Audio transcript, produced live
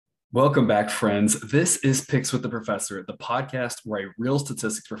Welcome back, friends. This is Picks with the Professor, the podcast where a real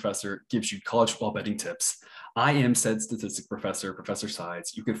statistics professor gives you college football betting tips. I am said statistics professor, Professor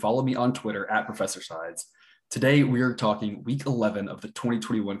Sides. You can follow me on Twitter at Professor Sides. Today, we are talking week 11 of the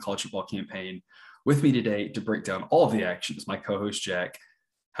 2021 college football campaign. With me today to break down all of the action is my co-host, Jack.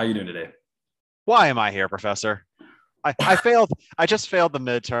 How are you doing today? Why am I here, Professor? I failed. I just failed the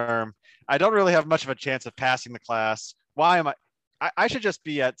midterm. I don't really have much of a chance of passing the class. Why am I should just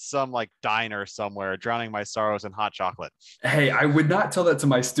be at some like diner somewhere, drowning my sorrows in hot chocolate. Hey, I would not tell that to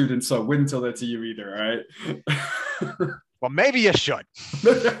my students, so I wouldn't tell that to you either, all right? Well, maybe you should.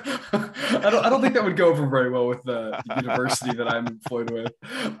 I don't think that would go over very well with the university that I'm employed with.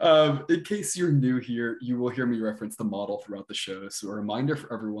 In case you're new here, you will hear me reference the model throughout the show. So a reminder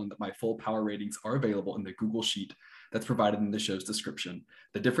for everyone that my full power ratings are available in the Google Sheet that's provided in the show's description.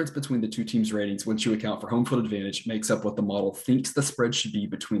 The difference between the two teams' ratings, once you account for home field advantage, makes up what the model thinks the spread should be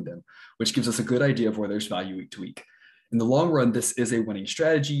between them, which gives us a good idea of where there's value week to week. In the long run, this is a winning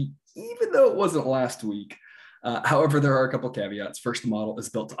strategy, even though it wasn't last week. However, there are a couple caveats. First, the model is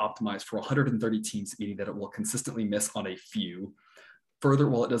built to optimize for 130 teams, meaning that it will consistently miss on a few. Further,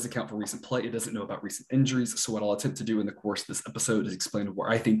 while it does account for recent play, it doesn't know about recent injuries. So what I'll attempt to do in the course of this episode is explain where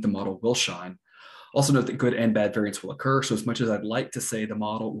I think the model will shine. Also note that good and bad variance will occur. So as much as I'd like to say the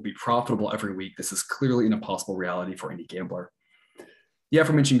model will be profitable every week, this is clearly an impossible reality for any gambler. The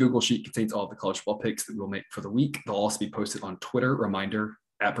aforementioned Google Sheet contains all of the college football picks that we'll make for the week. They'll also be posted on Twitter, reminder,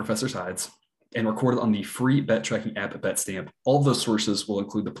 at Professor Sides, and recorded on the free bet tracking app at BetStamp. All of those sources will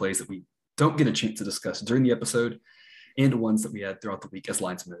include the plays that we don't get a chance to discuss during the episode and ones that we add throughout the week as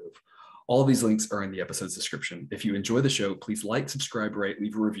lines move. All of these links are in the episode's description. If you enjoy the show, please like, subscribe, rate,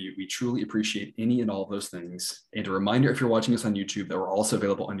 leave a review. We truly appreciate any and all of those things. And a reminder, if you're watching us on YouTube, that we're also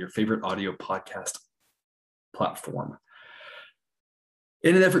available on your favorite audio podcast platform.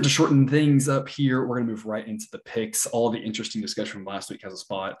 In an effort to shorten things up here, we're going to move right into the picks. All the interesting discussion from last week has a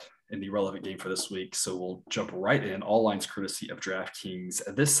spot in the relevant game for this week, so we'll jump right in. All lines courtesy of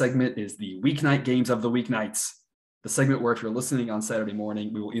DraftKings. This segment is the weeknight games of the weeknights. The segment where if you're listening on Saturday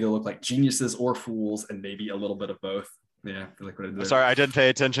morning, we will either look like geniuses or fools, and maybe a little bit of both. Yeah, I feel like what I did. Sorry, I didn't pay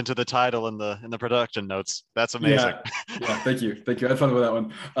attention to the title in the production notes. That's amazing. Yeah, thank you. I had fun with that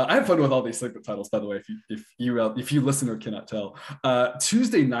one. I had fun with all these segment titles, by the way. If you listen or cannot tell.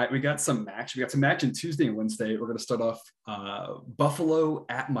 Tuesday night we got some match. We got some action Tuesday and Wednesday. We're going to start off Buffalo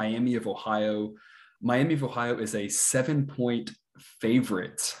at Miami of Ohio. Miami of Ohio is a 7-point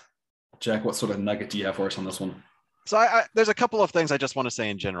favorite. Jack, what sort of nugget do you have for us on this one? So there's a couple of things I just want to say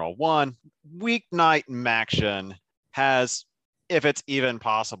in general. One, weeknight action has, if it's even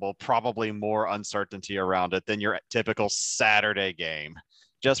possible, probably more uncertainty around it than your typical Saturday game,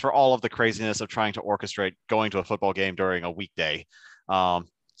 just for all of the craziness of trying to orchestrate going to a football game during a weekday.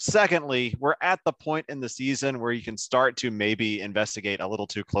 Secondly, we're at the point in the season where you can start to maybe investigate a little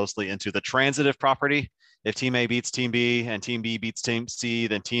too closely into the transitive property. If team A beats team B and team B beats team C,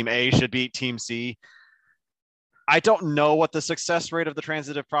 then team A should beat team C. I don't know what the success rate of the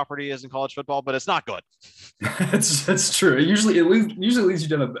transitive property is in college football, but it's not good. That's true. It usually leads you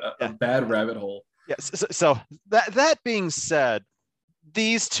down a bad rabbit hole. Yes. So that being said,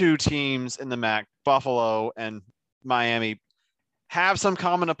 these two teams in the MAC, Buffalo and Miami, have some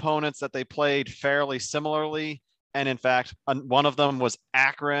common opponents that they played fairly similarly. And in fact, one of them was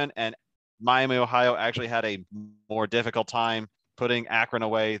Akron, and Miami, Ohio actually had a more difficult time putting Akron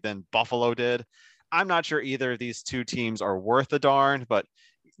away than Buffalo did. I'm not sure either of these two teams are worth a darn, but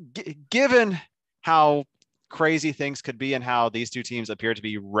given how crazy things could be and how these two teams appear to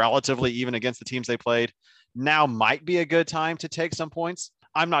be relatively even against the teams they played, now might be a good time to take some points.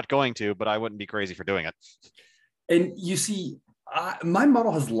 I'm not going to, but I wouldn't be crazy for doing it. And you see, my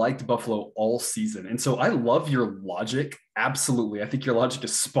model has liked Buffalo all season. And so I love your logic. Absolutely. I think your logic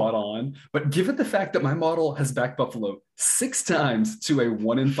is spot on. But given the fact that my model has backed Buffalo 6 times to a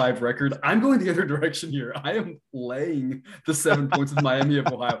 1-5 record, I'm going the other direction here. I am laying the 7 points with Miami of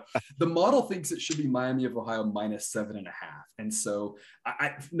Ohio. The model thinks it should be Miami of Ohio minus 7.5. And so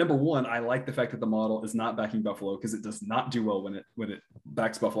number one, I like the fact that the model is not backing Buffalo because it does not do well when it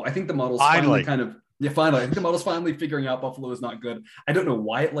backs Buffalo. I think the model's finally finally. I think the model's finally figuring out Buffalo is not good. I don't know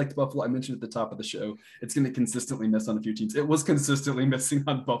why it liked Buffalo. I mentioned at the top of the show, it's going to consistently miss on a few teams. It was consistently missing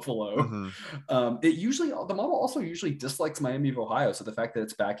on Buffalo. Mm-hmm. The model also usually dislikes Miami of Ohio. So the fact that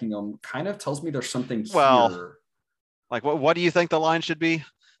it's backing them kind of tells me there's something here. Like what do you think the line should be?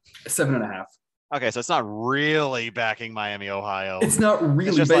 7.5. Okay, so it's not really backing Miami, Ohio. It's not really,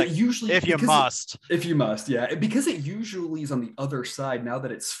 it's just but like, usually if you must. If you must, yeah. Because it usually is on the other side now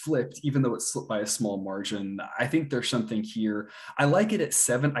that it's flipped, even though it's flipped by a small margin. I think there's something here. I like it at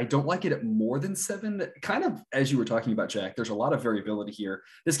 7. I don't like it at more than 7. Kind of as you were talking about, Jack, there's a lot of variability here.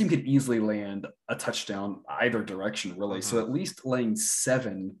 This game could easily land a touchdown either direction, really. Mm-hmm. So at least laying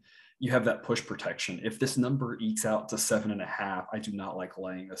 7, you have that push protection. If this number ekes out to 7.5, I do not like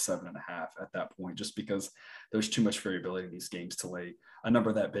laying a 7.5 at that point, just because there's too much variability in these games to lay a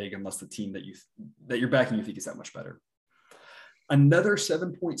number that big unless the team that you're backing you think is that much better. Another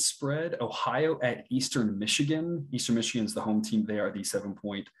 7-point spread, Ohio at Eastern Michigan. Eastern Michigan is the home team. They are the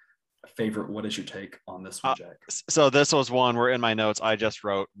 7-point favorite. What is your take on this one, Jack? So this was one where in my notes I just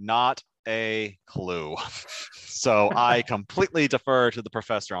wrote not a clue. So I completely defer to the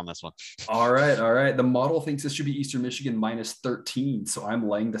professor on this one. All right. The model thinks this should be Eastern Michigan minus 13. So I'm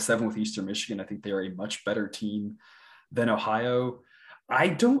laying the 7 with Eastern Michigan. I think they are a much better team than Ohio. I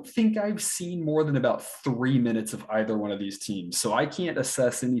don't think I've seen more than about 3 minutes of either one of these teams. So I can't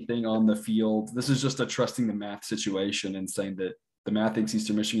assess anything on the field. This is just a trusting the math situation and saying that the math thinks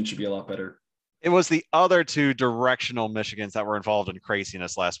Eastern Michigan should be a lot better. It was the other 2 directional Michigans that were involved in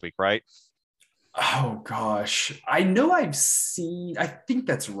craziness last week, right? Oh, gosh. I think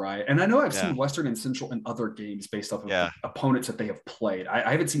that's right. And I know I've seen Western and Central in other games based off of the opponents that they have played.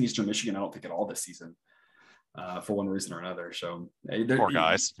 I haven't seen Eastern Michigan, I don't think, at all this season for one reason or another. So, poor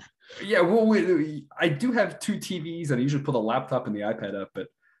guys. Yeah, well, I do have 2 TVs and I usually put the laptop and the iPad up, but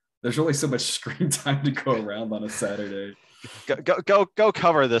there's really so much screen time to go around on a Saturday. Go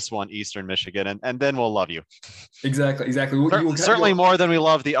cover this one, Eastern Michigan, and then we'll love you. Exactly. Certainly more than we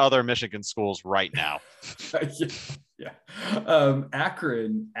love the other Michigan schools right now. Yeah.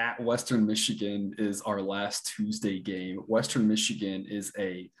 Akron at Western Michigan is our last Tuesday game. Western Michigan is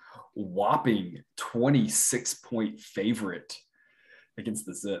a whopping 26-point favorite against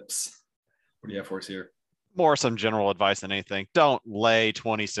the Zips. What do you have for us here? More some general advice than anything. Don't lay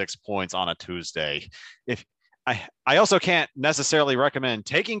 26 points on a Tuesday. I also can't necessarily recommend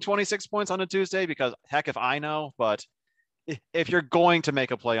taking 26 points on a Tuesday because heck if I know, but if you're going to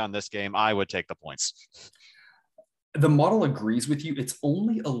make a play on this game, I would take the points. The model agrees with you. It's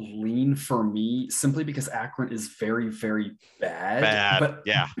only a lean for me simply because Akron is very, very bad. But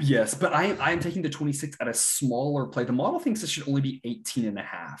yeah. Yes, but I am taking the 26 at a smaller play. The model thinks it should only be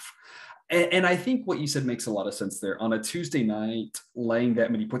 18.5. And I think what you said makes a lot of sense there. On a Tuesday night, laying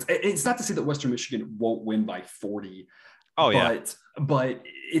that many points, it's not to say that Western Michigan won't win by 40. But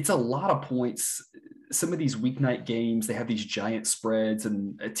it's a lot of points. Some of these weeknight games, they have these giant spreads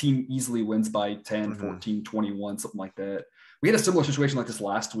and a team easily wins by 10, 14, 21, something like that. We had a similar situation like this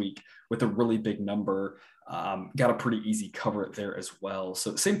last week with a really big number. Got a pretty easy cover there as well.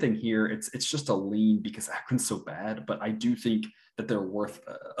 So same thing here. It's just a lean because Akron's so bad, but I do think that they're worth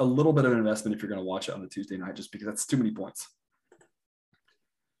a little bit of an investment if you're going to watch it on the Tuesday night, just because that's too many points.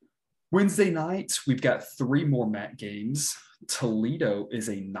 Wednesday night, we've got 3 more MAC games. Toledo is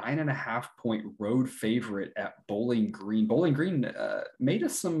a 9.5-point road favorite at Bowling Green. Bowling Green made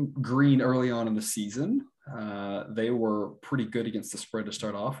us some green early on in the season. They were pretty good against the spread to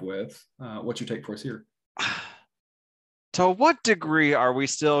start off with. What's your take for us here? To what degree are we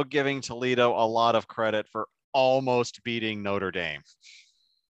still giving Toledo a lot of credit for almost beating Notre Dame?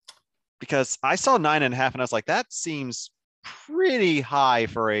 Because I saw 9.5 and I was like, that seems pretty high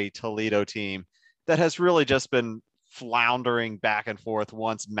for a Toledo team that has really just been floundering back and forth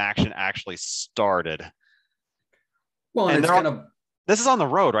once Maction actually started. Well, and this is on the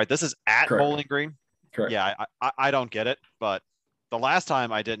road, right? This is at Correct. Bowling Green. Correct. Yeah, I don't get it, but the last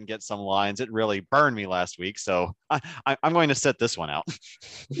time I didn't get some lines, it really burned me last week. So I'm going to sit this one out.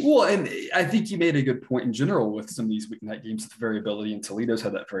 Well, and I think you made a good point in general with some of these weeknight games with variability, and Toledo's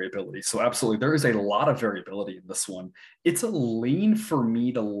had that variability. So absolutely, there is a lot of variability in this one. It's a lean for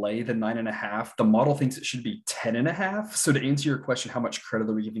me to lay the 9.5. The model thinks it should be 10.5. So to answer your question, how much credit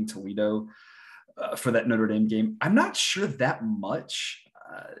are we giving Toledo for that Notre Dame game? I'm not sure that much.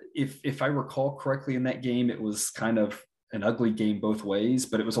 If I recall correctly in that game, it was kind of an ugly game both ways,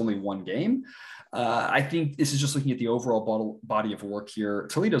 but it was only one game. I think this is just looking at the overall body of work here.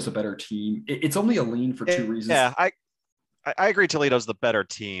 Toledo's a better team. It's only a lean for 2 reasons. Yeah, I agree. Toledo's the better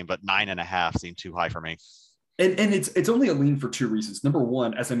team, but 9.5 seemed too high for me. And it's only a lean for 2 reasons. Number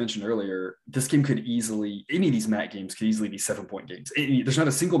one, as I mentioned earlier, this game could easily, any of these MAC games could easily be 7-point games. There's not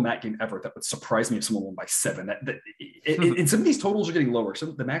a single MAC game ever that would surprise me if someone won by 7. And some of these totals are getting lower. So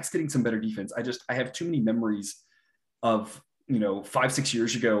the MAC's getting some better defense. I have too many memories of 5-6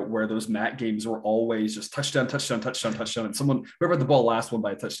 years ago where those MAC games were always just touchdown, touchdown, touchdown, touchdown, and whoever had the ball last one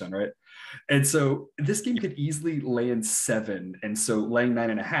by a touchdown, right? And so this game could easily land 7. And so laying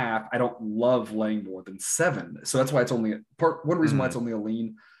 9.5, I don't love laying more than 7. So that's why it's only one reason why it's only a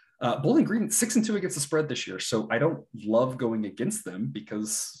lean. Bowling Green 6-2 against the spread this year. So I don't love going against them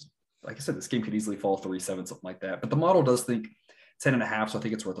because, like I said, this game could easily fall 3-7, something like that. But the model does think 10.5. So I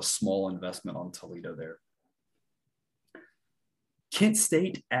think it's worth a small investment on Toledo there. Kent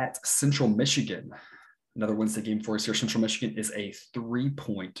State at Central Michigan. Another Wednesday game for us here. Central Michigan is a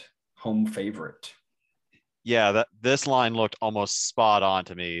 3-point home favorite. Yeah, this line looked almost spot on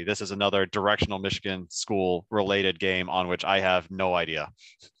to me. This is another directional Michigan school related game on which I have no idea.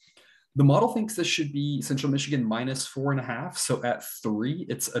 The model thinks this should be Central Michigan minus 4.5. So at 3,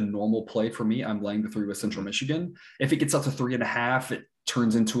 it's a normal play for me. I'm laying the 3 with Central Michigan. If it gets up to 3.5, it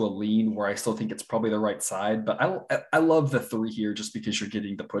turns into a lean where I still think it's probably the right side. But I love the 3 here just because you're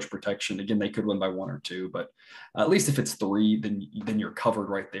getting the push protection. Again, they could win by 1 or 2, but at least if it's 3, then you're covered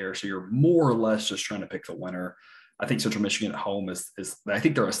right there. So you're more or less just trying to pick the winner. I think Central Michigan at home is I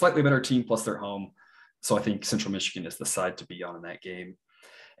think they're a slightly better team, plus they're home. So I think Central Michigan is the side to be on in that game.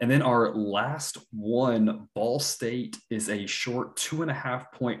 And then our last one, Ball State is a short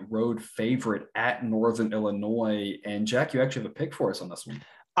 2.5-point road favorite at Northern Illinois. And Jack, you actually have a pick for us on this one.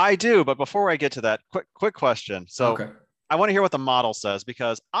 I do, but before I get to that, quick question. So okay. I want to hear what the model says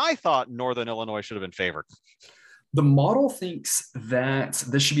because I thought Northern Illinois should have been favored. The model thinks that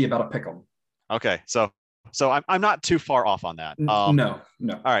this should be about a pick 'em. Okay, so I'm not too far off on that. No.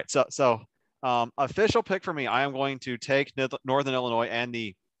 All right, so official pick for me, I am going to take Northern Illinois and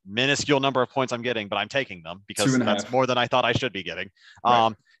the minuscule number of points I'm getting, but I'm taking them because that's more than I thought I should be getting.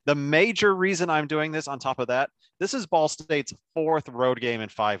 Right. The major reason I'm doing this on top of that, this is Ball State's 4th road game in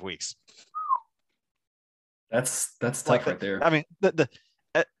 5 weeks. That's tough right there. I mean,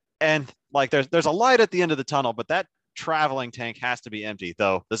 and like there's a light at the end of the tunnel, but that traveling tank has to be empty,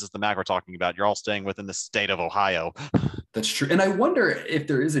 though this is the MAC we're talking about. You're all staying within the state of Ohio. That's true. And I wonder if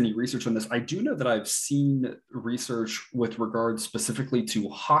there is any research on this. I do know that I've seen research with regards specifically to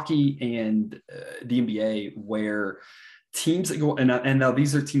hockey and the NBA where teams that go, and now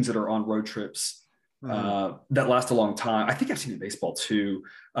these are teams that are on road trips that last a long time. I think I've seen it in baseball too,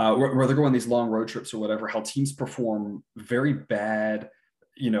 where they're going these long road trips or whatever, how teams perform very bad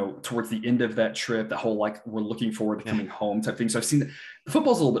towards the end of that trip, that whole like we're looking forward to coming home type thing. So I've seen that. The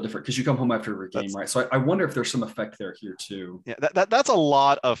football's a little bit different because you come home after every game, right? So I wonder if there's some effect there here too. Yeah, that's a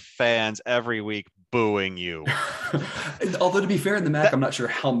lot of fans every week booing you. Although to be fair, in the MAC, I'm not sure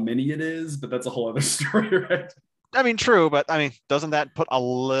how many it is, but that's a whole other story, right? I mean, true, but I mean, doesn't that put a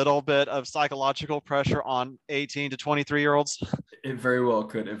little bit of psychological pressure on 18 to 23-year-olds? It very well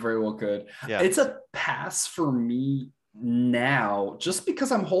could. Yeah. It's a pass for me now just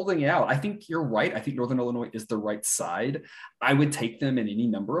because I'm holding out. I think you're right. I think Northern Illinois is the right side. I would take them in any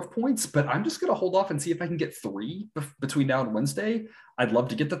number of points, but I'm just going to hold off and see if I can get 3 between now and Wednesday. I'd love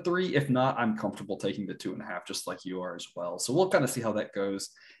to get the 3. If not, I'm comfortable taking the 2.5 just like you are as well. So we'll kind of see how that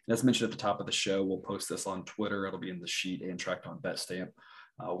goes. And as mentioned at the top of the show, we'll post this on Twitter. It'll be in the sheet and tracked on BetStamp,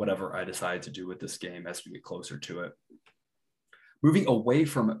 whatever I decide to do with this game as we get closer to it. Moving away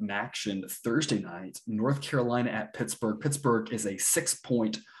from MACtion, Thursday night, North Carolina at Pittsburgh. Pittsburgh is a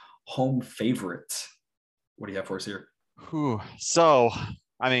 6-point home favorite. What do you have for us here? So,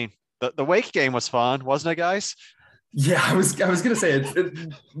 I mean, the Wake game was fun, wasn't it, guys? Yeah, I was going to say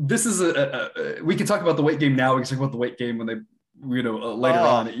this is we can talk about the Wake game now. We can talk about the Wake game when they later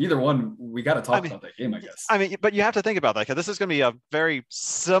on. Either one, we got to talk about that game, I guess. I mean, but you have to think about that because this is going to be a very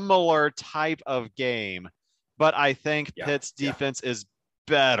similar type of game. But I think Pitt's defense is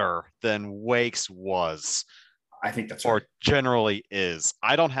better than Wake's was. I think that's right. Or generally is.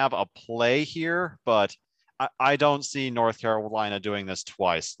 I don't have a play here, but I don't see North Carolina doing this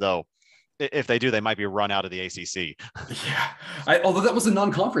twice, though. If they do, they might be run out of the ACC. Yeah. Although that was a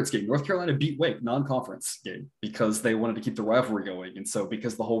non-conference game. North Carolina beat Wake, non-conference game, because they wanted to keep the rivalry going. And so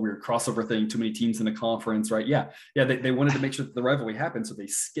because the whole weird crossover thing, too many teams in the conference, right? Yeah. They wanted to make sure that the rivalry happened. So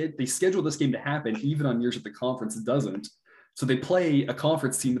they scheduled this game to happen even on years that the conference doesn't. So they play a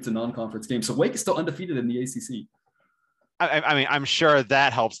conference team that's a non-conference game. So Wake is still undefeated in the ACC. I mean, I'm sure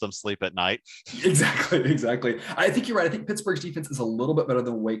that helps them sleep at night. Exactly. I think you're right. I think Pittsburgh's defense is a little bit better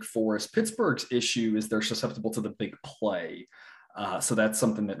than Wake Forest. Pittsburgh's issue is they're susceptible to the big play. So that's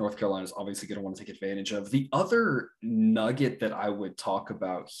something that North Carolina is obviously going to want to take advantage of. The other nugget that I would talk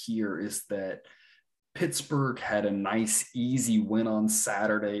about here is that Pittsburgh had a nice, easy win on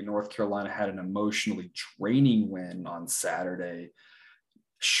Saturday. North Carolina had an emotionally draining win on Saturday.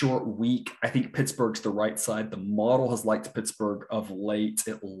 short week. I think Pittsburgh's the right side. The model has liked Pittsburgh of late.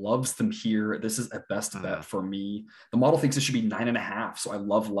 It loves them here. This is a best bet for me. The model thinks it should be 9.5. So I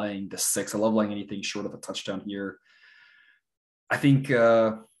love laying the 6. I love laying anything short of a touchdown here. I think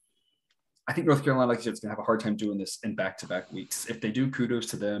North Carolina, like I said, is going to have a hard time doing this in back-to-back weeks. If they do, kudos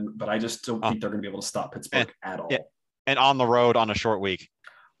to them, but I just don't think they're going to be able to stop Pittsburgh at all. Yeah. And on the road on a short week.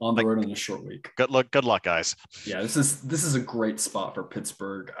 On the road on a short week. Good luck, guys. Yeah, this is a great spot for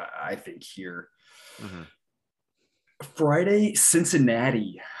Pittsburgh, I think, here. Mm-hmm. Friday,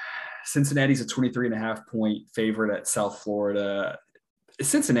 Cincinnati. Cincinnati's a 23.5 point favorite at South Florida.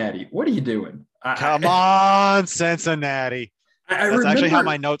 Cincinnati, what are you doing? Come on, Cincinnati. That's actually how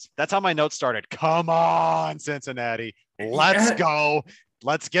my notes started. Come on, Cincinnati. Let's go.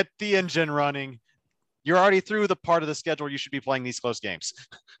 Let's get the engine running. You're already through the part of the schedule you should be playing these close games.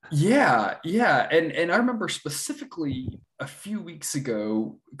 Yeah. And I remember specifically a few weeks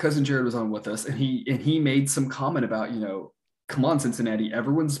ago, Cousin Jared was on with us, and he made some comment about, come on, Cincinnati,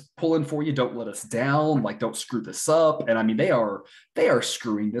 everyone's pulling for you. Don't let us down. Like, don't screw this up. And I mean, they are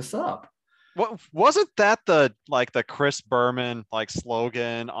screwing this up. What wasn't that the Chris Berman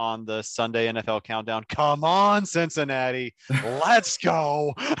slogan on the Sunday NFL countdown? Come on, Cincinnati, let's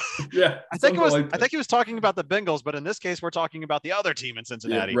go. Yeah, I think he was talking about the Bengals, but in this case, we're talking about the other team in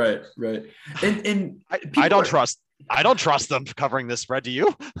Cincinnati. Yeah, right. And I don't trust them covering this spread. Do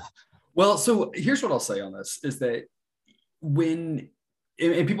you? Well, so here's what I'll say on this: is that and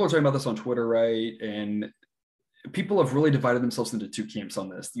people are talking about this on Twitter, right? And people have really divided themselves into two camps on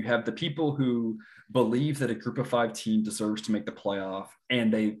this. You have the people who believe that a group of 5 team deserves to make the playoff,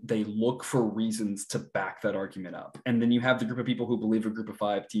 and they look for reasons to back that argument up. And then you have the group of people who believe a group of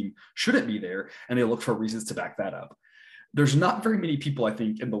 5 team shouldn't be there, and they look for reasons to back that up. There's not very many people, I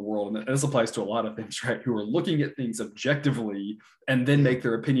think, in the world, and this applies to a lot of things, right, who are looking at things objectively and then make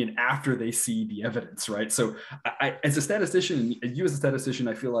their opinion after they see the evidence, right? So I as a statistician, and you as a statistician,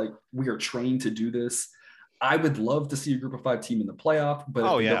 I feel like we are trained to do this. I would love to see a group of 5 team in the playoff, but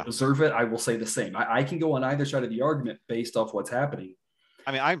if they don't deserve it, I will say the same. I can go on either side of the argument based off what's happening.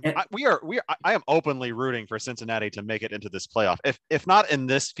 I mean, I am openly rooting for Cincinnati to make it into this playoff. If not in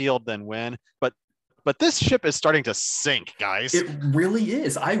this field, then win. But this ship is starting to sink, guys. It really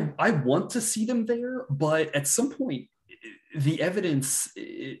is. I want to see them there, but at some point, the evidence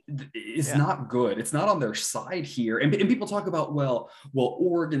is not good. It's not on their side here. And people talk about, well,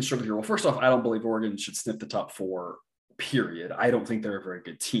 Oregon struggled here. Well, first off, I don't believe Oregon should sniff the top 4, period. I don't think they're a very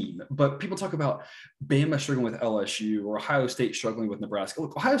good team. But people talk about Bama struggling with LSU or Ohio State struggling with Nebraska.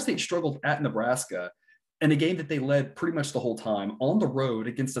 Look, Ohio State struggled at Nebraska in a game that they led pretty much the whole time on the road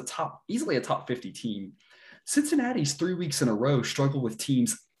against easily a top 50 team. Cincinnati's 3 weeks in a row struggled with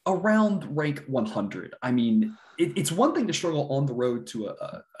teams around rank 100. I mean, it's one thing to struggle on the road to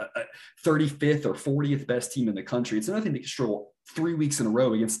a 35th or 40th best team in the country. It's another thing to struggle 3 weeks in a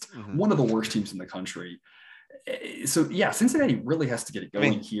row against one of the worst teams in the country. So, yeah, Cincinnati really has to get it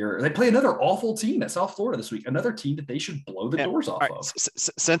going here. They play another awful team at South Florida this week, another team that they should blow the doors off of.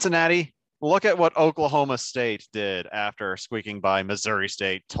 Cincinnati, look at what Oklahoma State did after squeaking by Missouri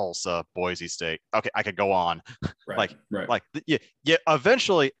State, Tulsa, Boise State. Okay, I could go on. Right.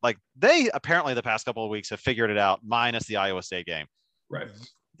 Eventually, they apparently the past couple of weeks have figured it out, minus the Iowa State game. Right.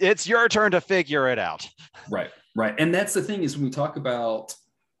 It's your turn to figure it out. Right. And that's the thing is when we talk about,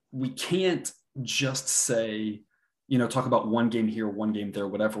 we can't just say, talk about one game here, one game there,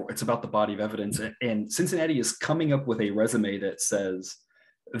 whatever. It's about the body of evidence. And Cincinnati is coming up with a resume that says,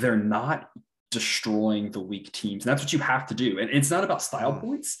 they're not destroying the weak teams. And that's what you have to do. And it's not about style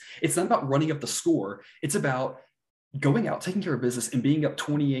points. It's not about running up the score. It's about going out, taking care of business and being up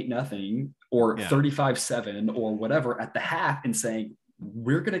 28-0 or 35-7 or whatever at the half and saying,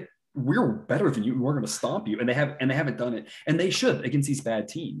 we're better than you. We're going to stomp you. And they haven't done it. And they should against these bad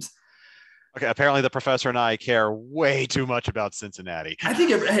teams. Okay, apparently the professor and I care way too much about Cincinnati. I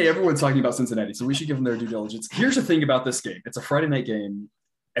think, everyone's talking about Cincinnati, so we should give them their due diligence. Here's the thing about this game. It's a Friday night game.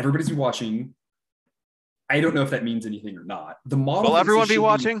 Everybody's been watching. I don't know if that means anything or not. The model. Will everyone be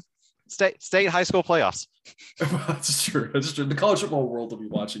watching? State high school playoffs. That's true. The college football world will be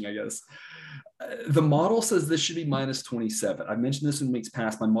watching, I guess. The model says this should be minus 27. I mentioned this in weeks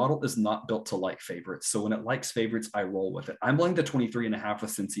past. My model is not built to like favorites. So when it likes favorites, I roll with it. I'm laying the 23.5 with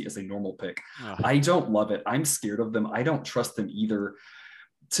Cincy as a normal pick. I don't love it. I'm scared of them. I don't trust them either.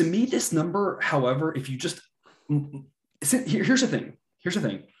 To me, this number, however, if you just here's the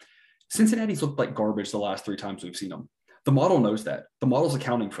thing. Cincinnati's looked like garbage the last 3 times we've seen them. The model knows that. The model's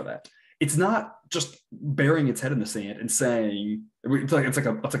accounting for that. It's not just burying its head in the sand and saying, It's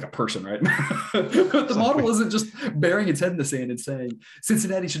like a person, right? But the model isn't just burying its head in the sand and saying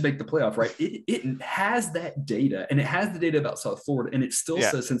Cincinnati should make the playoff, right? It has that data, and it has the data about South Florida, and it still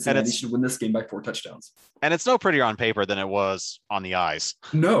Yeah, says and Cincinnati should win this game by 4 touchdowns. it's no prettier on paper than it was on the ice.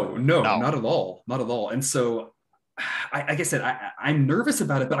 No, no, No. not at all, not at all. And so, like I said, I'm nervous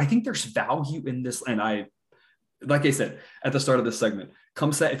about it, but I think there's value in this, and like I said at the start of this segment,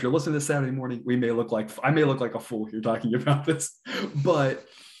 if you're listening this Saturday morning, I may look like a fool here talking about this, but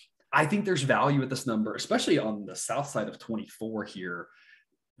I think there's value at this number, especially on the south side of 24 here,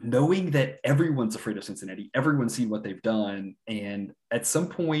 knowing that everyone's afraid of Cincinnati, everyone's seen what they've done, and at some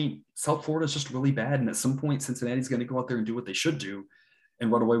point, South Florida is just really bad, and at some point, Cincinnati's going to go out there and do what they should do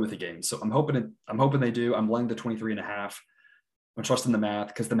and run away with the game. So I'm hoping they do. I'm laying the 23.5. I'm trusting the math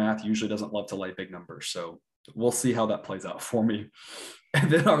because the math usually doesn't love to lay big numbers. So we'll see how that plays out for me. And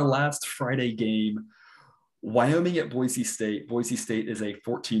then our last Friday game, Wyoming at Boise State. Boise State is a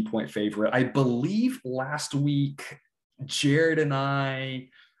 14-point favorite. I believe last week, Jared and I,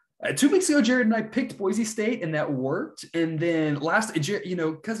 2 weeks ago, Jared and I picked Boise State, and that worked. And then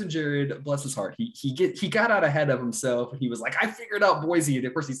cousin Jared, bless his heart, he got out ahead of himself, and he was like, "I figured out Boise." And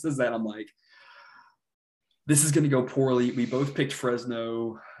of course, he says that. I'm like, this is going to go poorly. We both picked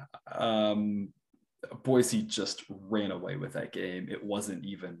Fresno. Boise just ran away with that game. It wasn't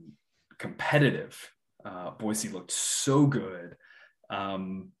even competitive. Boise looked so good. What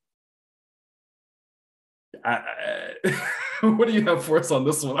do you have for us on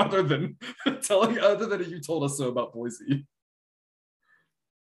this one, other than you told us so about Boise?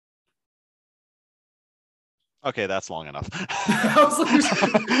 Okay, that's long enough. I was like,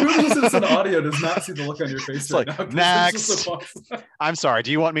 who listens to audio does not see the look on your face right now. Next. I'm sorry.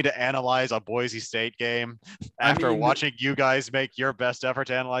 Do you want me to analyze a Boise State game after watching you guys make your best effort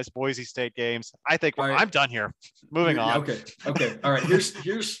to analyze Boise State games? I think I'm done here. Moving on. Okay. All right. Here's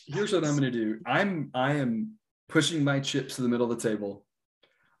what I'm going to do. I am pushing my chips to the middle of the table.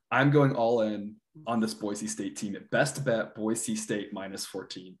 I'm going all in on this Boise State team. At best bet, Boise State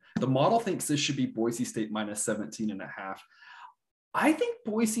 -14. The model thinks this should be Boise State -17.5. I think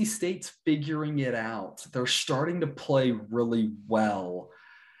Boise State's figuring it out. They're starting to play really well.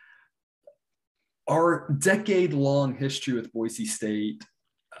 Our decade-long history with Boise State,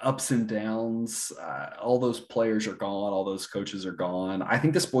 ups and downs, all those players are gone. All those coaches are gone. I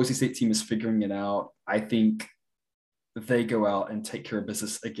think this Boise State team is figuring it out. I think they go out and take care of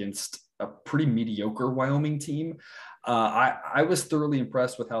business against a pretty mediocre Wyoming team. I was thoroughly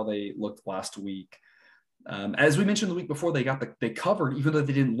impressed with how they looked last week. As we mentioned the week before, they covered even though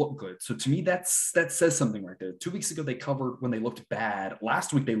they didn't look good. So to me, that says something right there. 2 weeks ago, they covered when they looked bad.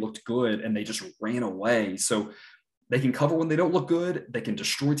 Last week, they looked good and they just ran away. So they can cover when they don't look good. They can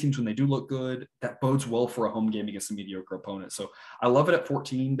destroy teams when they do look good. That bodes well for a home game against a mediocre opponent. So I love it at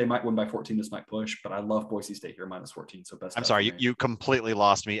 14. They might win by 14. This might push, but I love Boise State here -14. So best. I'm sorry, you completely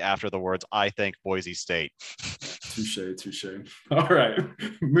lost me after the words, "I think Boise State." Touche. All right.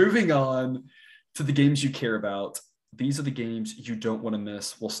 Moving on to the games you care about. These are the games you don't want to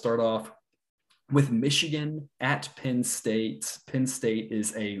miss. We'll start off with Michigan at Penn State. Penn State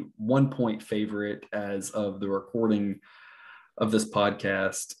is a 1-point favorite as of the recording of this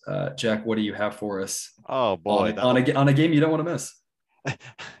podcast. Jack, what do you have for us? Oh boy, on a game you don't want to miss.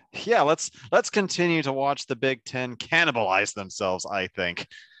 Yeah, let's continue to watch the Big Ten cannibalize themselves. I think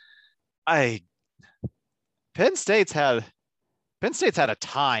Penn State's had a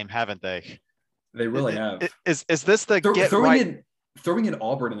time, haven't they? They really have. Is this the throwing in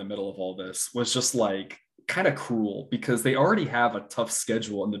Auburn in the middle of all this was just like kind of cruel because they already have a tough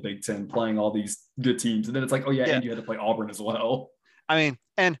schedule in the Big Ten playing all these good teams. And then it's like, oh yeah. And you had to play Auburn as well. I mean,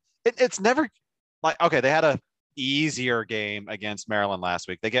 and it's never like, okay, they had a easier game against Maryland last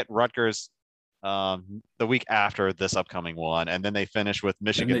week. They get Rutgers the week after this upcoming one. And then they finish with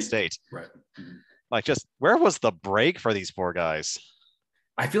Michigan State. Right. Mm-hmm. Like, just where was the break for these poor guys?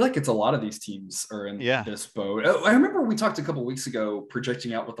 I feel like it's a lot of these teams are in this boat. I remember we talked a couple of weeks ago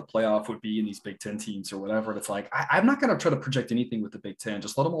projecting out what the playoff would be in these Big Ten teams or whatever. And it's like, I'm not going to try to project anything with the Big Ten.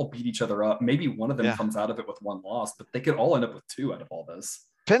 Just let them all beat each other up. Maybe one of them comes out of it with one loss, but they could all end up with 2 out of all this.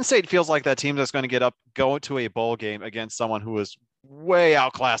 Penn State feels like that team that's going to go to a bowl game against someone who is way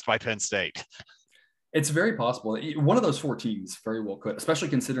outclassed by Penn State. It's very possible. One of those 4 teams very well could, especially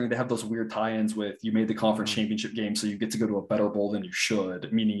considering they have those weird tie-ins with you made the conference championship game, so you get to go to a better bowl than you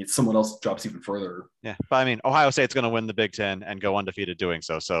should, meaning it's someone else drops even further. Yeah, but I mean, Ohio State's going to win the Big Ten and go undefeated doing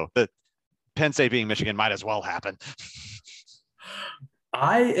so. So the Penn State being Michigan might as well happen.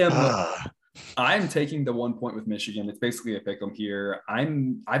 I I'm taking the 1 point with Michigan. It's basically a pick 'em here.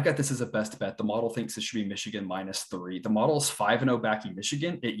 I've got this as a best bet. The model thinks it should be Michigan -3. The model is 5-0 backing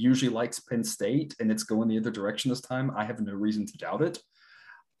Michigan. It usually likes Penn State, and it's going the other direction this time. I have no reason to doubt it.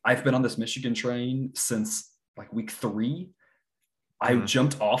 I've been on this Michigan train since like week 3. I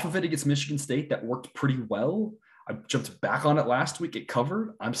jumped off of it against Michigan State. That worked pretty well. I jumped back on it last week. It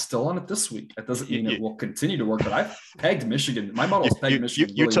covered. I'm still on it this week. That doesn't mean it will continue to work, but I've pegged Michigan. My model's pegged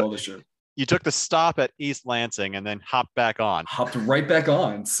Michigan really well this year. You took the stop at East Lansing and then hopped back on. Hopped right back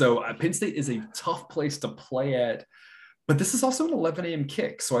on. So Penn State is a tough place to play at, but this is also an 11 a.m.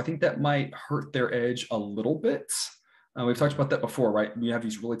 kick. So I think that might hurt their edge a little bit. We've talked about that before, right? We have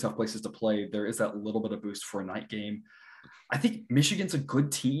these really tough places to play. There is that little bit of boost for a night game. I think Michigan's a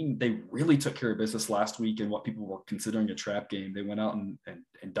good team. They really took care of business last week in what people were considering a trap game. They went out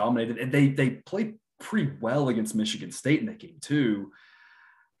and dominated, and they played pretty well against Michigan State in that game too.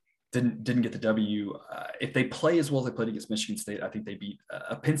 Didn't get the W. If they play as well as they played against Michigan State, I think they beat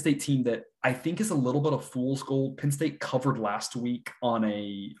a Penn State team that I think is a little bit of fool's gold. Penn State covered last week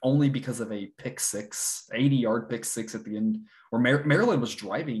only because of a pick 6, 80-yard pick 6 at the end, where Maryland was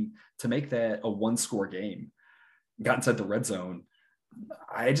driving to make that a 1-score game. Got inside the red zone.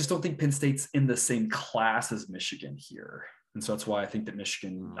 I just don't think Penn State's in the same class as Michigan here. And so that's why I think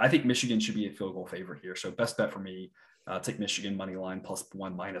Michigan should be a field goal favorite here. So best bet for me, take Michigan money line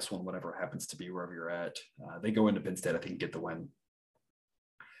 +1, -1, whatever it happens to be, wherever you're at. They go into Penn State, I think, and get the win.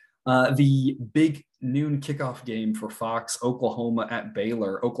 The big noon kickoff game for Fox, Oklahoma at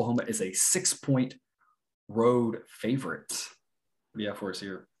Baylor. Oklahoma is a 6-point road favorite. What do you have for us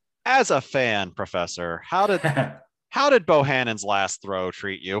here? As a fan, Professor, how did Bohannon's last throw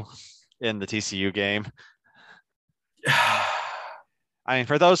treat you in the TCU game? I mean,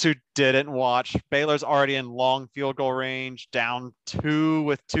 for those who didn't watch, Baylor's already in long field goal range, down 2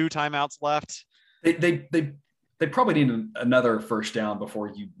 with 2 timeouts left. They probably need another first down before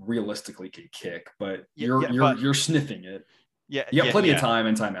you realistically can kick, but you're sniffing it. Yeah, you got plenty of time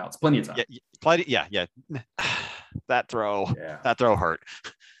and timeouts. Plenty of time. Yeah. That throw hurt.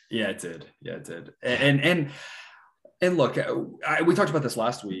 Yeah, it did. And look, we talked about this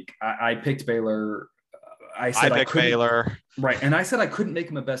last week. I picked Baylor. I picked Baylor. Right. And I said I couldn't make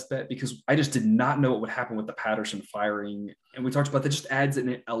him a best bet because I just did not know what would happen with the Patterson firing. And we talked about that just adds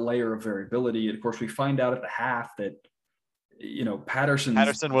in a layer of variability. And of course, we find out at the half that,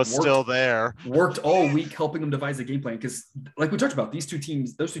 Patterson was still there. Worked all week helping them devise a game plan. Because like we talked about, those two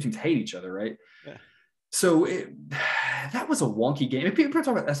teams hate each other, right? Yeah. So that was a wonky game. If people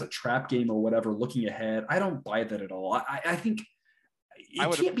talk about that as a trap game or whatever, looking ahead, I don't buy that at all. I think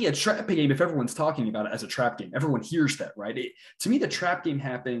it can't be a trap game if everyone's talking about it as a trap game. Everyone hears that, right? To me, the trap game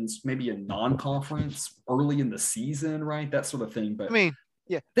happens maybe in non-conference early in the season, right? That sort of thing. But they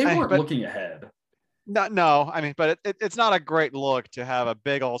weren't looking ahead. No. I mean, but it's not a great look to have a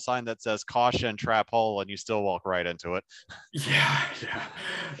big old sign that says caution trap hole and you still walk right into it. Yeah.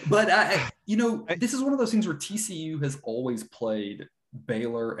 But, this is one of those things where TCU has always played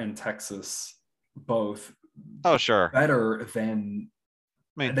Baylor and Texas both better than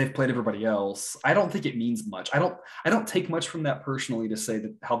they've played everybody else. I don't think it means much. I don't take much from that personally to say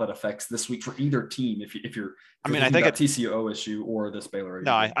that how that affects this week for either team. If you're I think it's TCU OSU or this Baylor.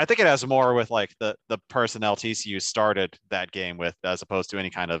 No, I think it has more with like the personnel TCU started that game with, as opposed to any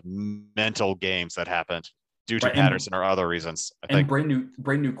kind of mental games that happened due to Patterson or other reasons. I think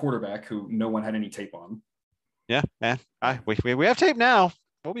brand new quarterback who no one had any tape on. Yeah, man. We have tape now.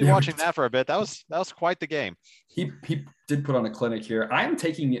 We'll be watching that for a bit. That was quite the game. He did put on a clinic here. I'm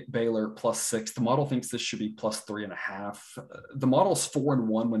taking Baylor +6. The model thinks this should be +3.5. The model's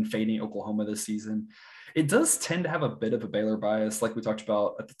 4-1 when fading Oklahoma this season. It does tend to have a bit of a Baylor bias, like we talked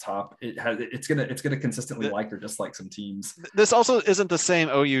about at the top. It's gonna consistently like or dislike some teams. This also isn't the same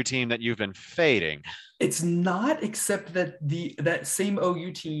OU team that you've been fading. It's not, except that that same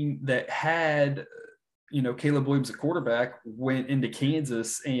OU team that had Caleb Williams, a quarterback, went into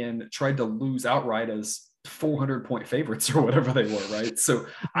Kansas and tried to lose outright as 400-point favorites or whatever they were, right? So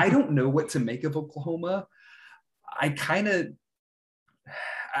I don't know what to make of Oklahoma. I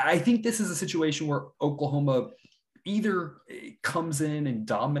think this is a situation where Oklahoma either comes in and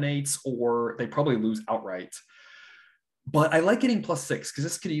dominates or they probably lose outright. But I like getting +6 because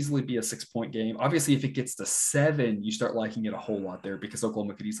this could easily be a 6-point game. Obviously, if it gets to 7, you start liking it a whole lot there because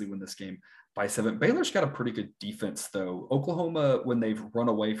Oklahoma could easily win this game by 7. Baylor's got a pretty good defense, though. Oklahoma, when they've run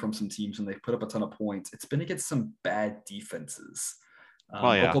away from some teams and they've put up a ton of points, it's been against some bad defenses.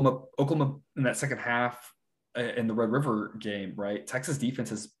 Oklahoma in that second half in the Red River game, right? Texas defense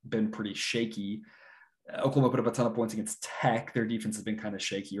has been pretty shaky. Oklahoma put up a ton of points against Tech. Their defense has been kind of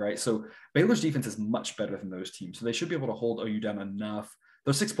shaky, right? So Baylor's defense is much better than those teams. So they should be able to hold OU down enough.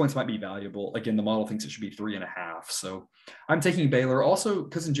 Those 6 points might be valuable. Again, the model thinks it should be 3.5. So I'm taking Baylor. Also,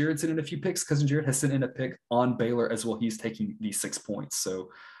 Cousin Jared sent in a few picks. Cousin Jared has sent in a pick on Baylor as well. He's taking these 6 points. So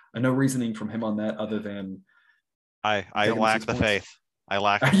no reasoning from him on that other than I lack the faith. I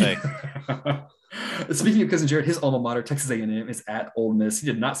lack the faith. Speaking of Cousin Jared, his alma mater, Texas A&M, is at Ole Miss. He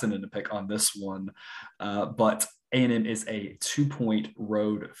did not send in a pick on this one, but A&M is a 2-point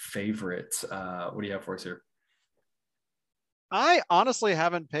road favorite. What do you have for us here? I honestly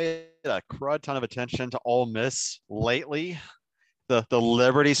haven't paid a crud ton of attention to Ole Miss lately. The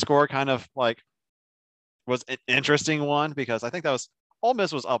Liberty score kind of like was an interesting one because I think that was Ole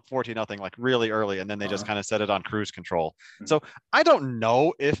Miss was up 14-0 like really early, and then they just kind of set it on cruise control. So I don't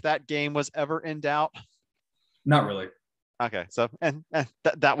know if that game was ever in doubt. Not really. Okay, so and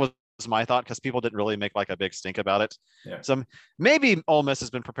that was my thought because people didn't really make like a big stink about it. Yeah. So maybe Ole Miss has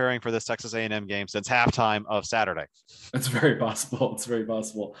been preparing for this Texas A&M game since halftime of Saturday. It's very possible. It's very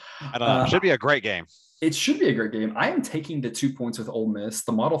possible. I don't know. It should be a great game. It should be a great game. I am taking the 2 points with Ole Miss.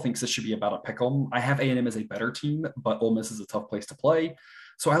 The model thinks this should be about a pick 'em. I have A&M as a better team, but Ole Miss is a tough place to play.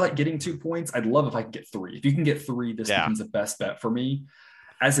 So I like getting 2 points. I'd love if I could get 3. If you can get 3, this becomes the best bet for me.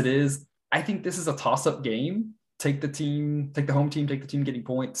 As it is, I think this is a toss-up game. Take the home team, take the team getting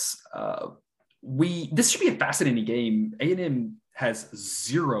points. This should be a fascinating game. A&M has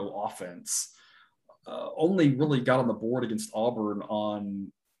 0 offense. Only really got on the board against Auburn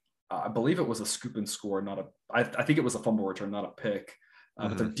on I believe it was a scoop and score, I think it was a fumble return, not a pick.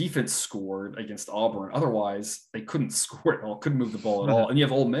 But their defense scored against Auburn. Otherwise, they couldn't score at all, couldn't move the ball at all. And you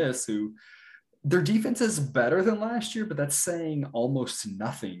have Ole Miss, who their defense is better than last year, but that's saying almost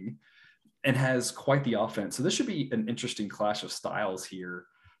nothing, and has quite the offense. So this should be an interesting clash of styles here.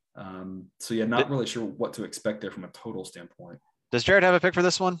 Not really sure what to expect there from a total standpoint. Does Jared have a pick for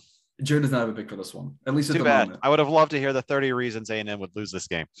this one? Jared does not have a pick for this one, at least at the moment. I would have loved to hear the 30 reasons A&M would lose this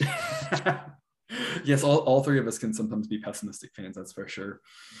game. Yes, all 3 of us can sometimes be pessimistic fans, that's for sure.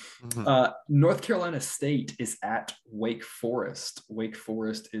 North Carolina State is at Wake Forest. Wake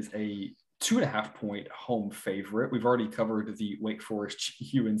Forest is a 2.5-point home favorite. We've already covered the Wake Forest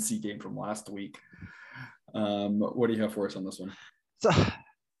UNC game from last week. What do you have for us on this one? So,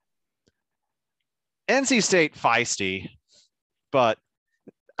 NC State feisty, but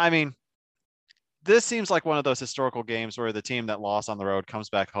I mean, this seems like one of those historical games where the team that lost on the road comes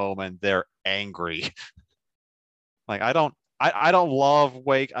back home and they're angry. Like I don't love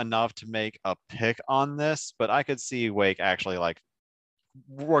Wake enough to make a pick on this, but I could see Wake actually like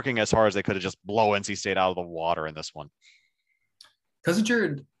working as hard as they could to just blow NC State out of the water in this one. Cousin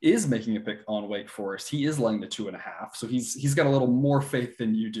Jared is making a pick on Wake Forest. He is laying the 2.5, so he's got a little more faith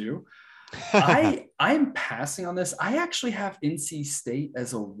than you do. I'm passing on this. I actually have NC State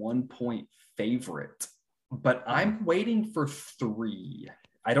as a 1-point favorite, but I'm waiting for 3.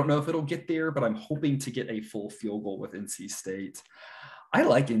 I don't know if it'll get there, but I'm hoping to get a full field goal with NC State. I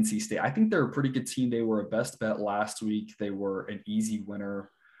like NC State. I think they're a pretty good team. They were a best bet last week. They were an easy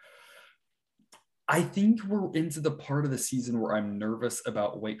winner. I think we're into the part of the season where I'm nervous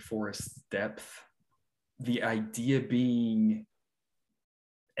about Wake Forest's depth. The idea being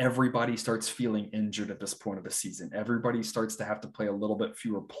everybody starts feeling injured at this point of the season. Everybody starts to have to play a little bit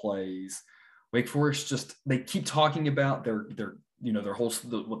fewer plays. Wake Forest they keep talking about their whole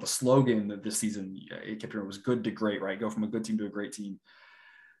what the slogan this season it kept hearing was good to great, right? Go from a good team to a great team.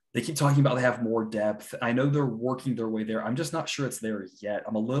 They keep talking about they have more depth. I know they're working their way there. I'm just not sure it's there yet.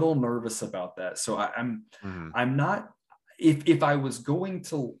 I'm a little nervous about that. So I'm not. If I was going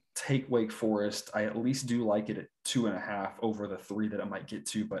to take Wake Forest, I at least do like it at 2.5 over the 3 that I might get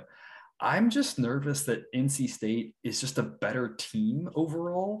to. But I'm just nervous that NC State is just a better team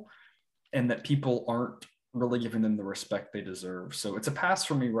overall, and that people aren't really giving them the respect they deserve. So it's a pass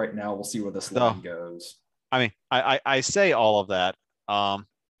for me right now. We'll see where this line goes. I mean, I say all of that.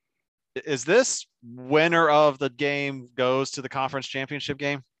 Is this winner of the game goes to the conference championship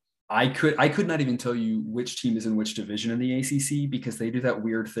game? I could not even tell you which team is in which division in the ACC, because they do that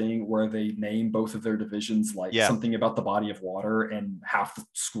weird thing where they name both of their divisions like something about the body of water, and half the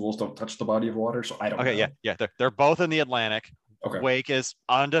schools don't touch the body of water. So I don't know. Yeah. They're both in the Atlantic. Okay. Wake is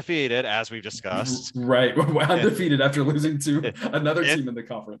undefeated, as we've discussed. Right. Undefeated after losing to another team in the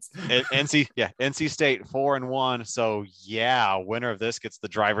conference. NC State 4-1. So winner of this gets the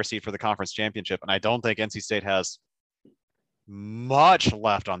driver's seat for the conference championship. And I don't think NC State has much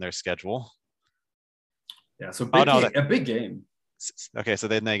left on their schedule. Yeah, so a big game. Okay, so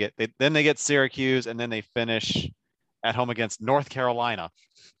then they get Syracuse, and then they finish at home against North Carolina.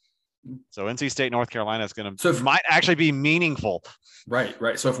 So NC State, North Carolina is going So to might actually be meaningful. Right.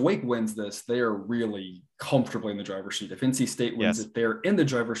 So if Wake wins this, they are really comfortably in the driver's seat. If NC State wins Yes. it, they're in the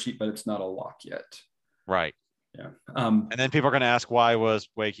driver's seat, but it's not a lock yet. Right. Yeah. And then people are going to ask, why was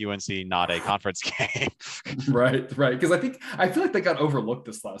Wake UNC not a conference game? Right. Because I feel like they got overlooked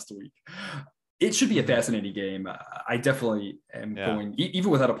this last week. It should be a fascinating game. I definitely am going,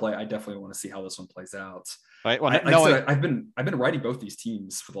 even without a play, I definitely want to see how this one plays out. Right. Well, I've been writing both these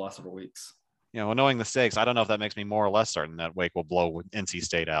teams for the last several weeks. Knowing the stakes, I don't know if that makes me more or less certain that Wake will blow NC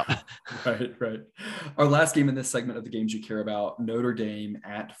State out. Right. Our last game in this segment of the games you care about, Notre Dame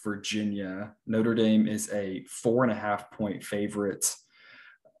at Virginia. Notre Dame is a 4.5-point favorite.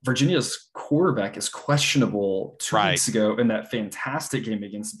 Virginia's quarterback is questionable 2 weeks ago in that fantastic game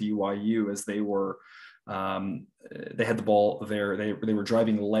against BYU, as they were they had the ball there. They were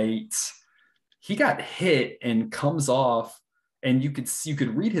driving late. He got hit and comes off, and you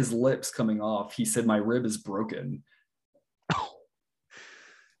could read his lips coming off. He said, "My rib is broken."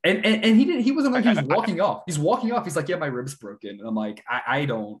 And he wasn't like he was walking off. He's walking off. He's like, "Yeah, my rib's broken." And I'm like, I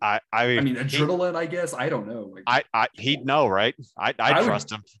mean, adrenaline, I guess. I don't know. Like, he'd know, right? I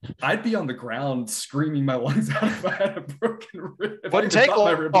trust him. I'd be on the ground screaming my lungs out if I had a broken rib. Wouldn't take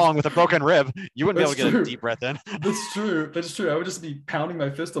long with a broken rib. You wouldn't be able to get a deep breath in. That's true. I would just be pounding my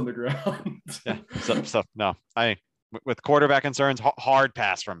fist on the ground. Yeah. So no, with quarterback concerns, hard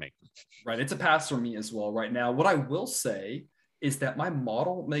pass from me. Right. It's a pass from me as well right now. What I will say is that my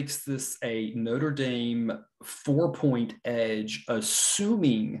model makes this a Notre Dame 4-point edge,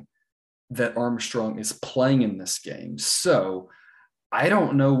 assuming that Armstrong is playing in this game. So I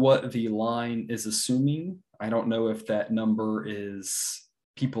don't know what the line is assuming. I don't know if that number is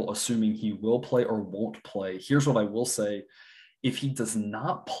people assuming he will play or won't play. Here's what I will say. If he does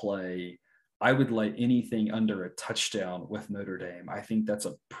not play, I would lay anything under a touchdown with Notre Dame. I think that's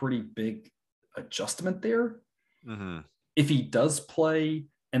a pretty big adjustment there. Mm-hmm. If he does play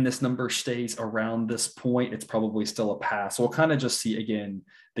and this number stays around this point, it's probably still a pass. We'll kind of just see, again,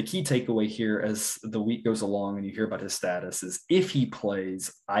 the key takeaway here as the week goes along and you hear about his status is if he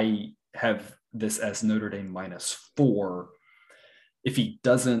plays, I have this as Notre Dame -4. If he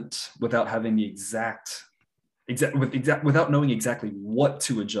doesn't, without having the without knowing exactly what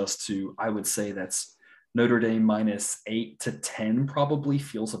to adjust to, I would say that's Notre Dame -8 to 10 probably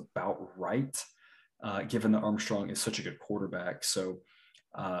feels about right. Given that Armstrong is such a good quarterback. So,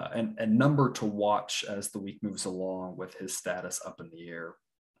 and number to watch as the week moves along with his status up in the air.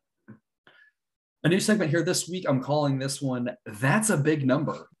 A new segment here this week, I'm calling this one, That's a Big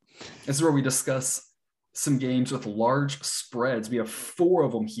Number. This is where we discuss some games with large spreads. We have 4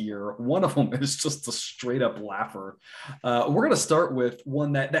 of them here. One of them is just a straight up laugher. We're going to start with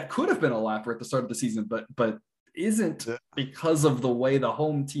one that could have been a laugher at the start of the season, but isn't because of the way the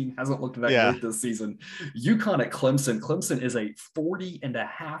home team hasn't looked that great this season. UConn at Clemson. Clemson is a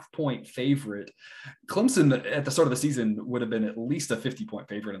 40.5-point favorite. Clemson at the start of the season would have been at least a 50-point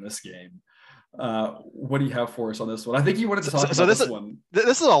favorite in this game. What do you have for us on this one? I think you wanted to talk about this one.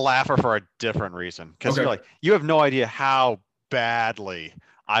 This is a laugher for a different reason, because you're like, you have no idea how badly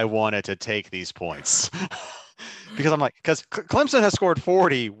I wanted to take these points. because Clemson has scored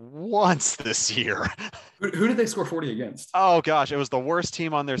 40 once this year. Who did they score 40 against? Oh gosh, it was the worst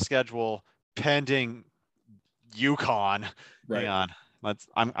team on their schedule, pending UConn. Right. Hang on,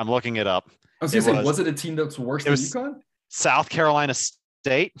 I'm looking it up. I was going to say, was it a team that's worse than UConn? South Carolina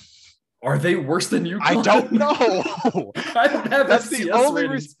State. Are they worse than UConn? I don't know. I don't have that's the only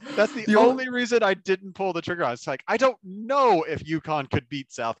reason. That's the only reason I didn't pull the trigger. It's like I don't know if UConn could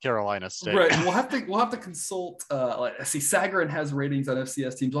beat South Carolina State. Right. We'll have to consult. I see Sagarin has ratings on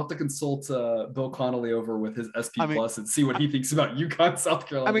FCS teams. We'll have to consult Bill Connolly over with his SP Plus and see what he thinks about UConn, South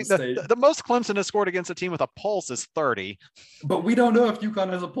Carolina State. The most Clemson has scored against a team with a pulse is 30. But we don't know if UConn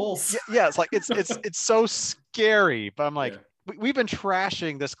has a pulse. Yeah. It's like it's so scary. But I'm like. Yeah. We've been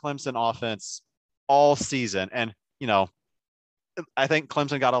trashing this Clemson offense all season. And, I think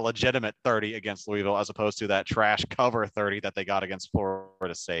Clemson got a legitimate 30 against Louisville as opposed to that trash cover 30 that they got against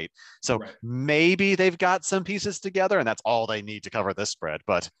Florida State. So maybe they've got some pieces together and that's all they need to cover this spread.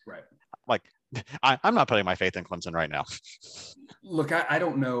 But I'm not putting my faith in Clemson right now. Look, I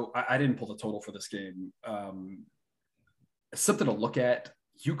don't know. I didn't pull the total for this game. Something to look at.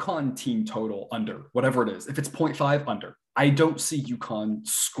 UConn team total under, whatever it is. If it's 0.5 under, I don't see UConn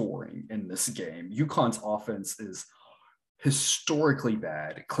scoring in this game. UConn's offense is historically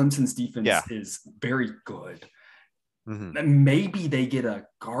bad. Clemson's defense is very good. Mm-hmm. Maybe they get a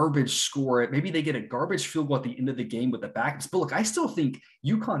garbage score. Maybe they get a garbage field goal at the end of the game with the backups. But look, I still think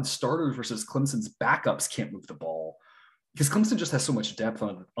UConn starters versus Clemson's backups can't move the ball. because Clemson just has so much depth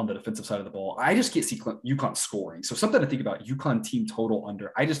on the defensive side of the ball. I just can't see UConn scoring. So something to think about, UConn team total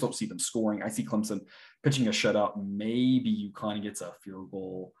under. I just don't see them scoring. I see Clemson pitching a shutout. Maybe UConn gets a field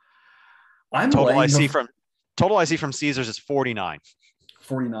goal. Total I see from Caesars is 49.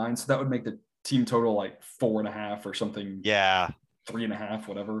 49. So that would make the team total like 4.5 or something. Yeah. 3.5,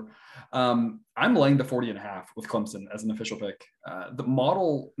 whatever. I'm laying the 40.5 with Clemson as an official pick. The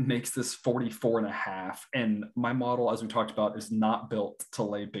model makes this 44.5, and my model, as we talked about, is not built to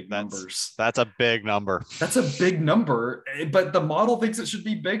lay big numbers. That's a big number. That's a big number, but the model thinks it should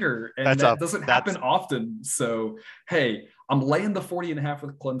be bigger, and that doesn't happen often. So, hey, I'm laying the 40.5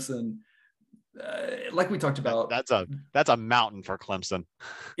 with Clemson. Like we talked about, that's a mountain for Clemson.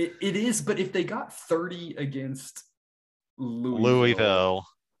 It is, but if they got 30 against Louisville,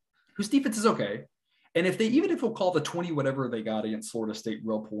 whose defense is okay, and if we'll call the 20 whatever they got against Florida State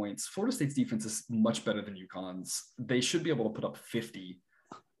real points, Florida State's defense is much better than UConn's. They should be able to put up 50.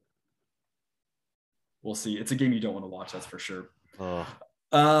 We'll see. It's a game you don't want to watch, that's for sure.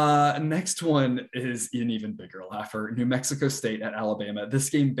 Next one is an even bigger laugher. New Mexico State at Alabama. This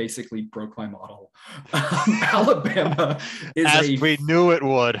game basically broke my model. Alabama is we knew it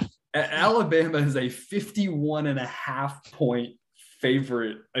would. Alabama is a 51.5 point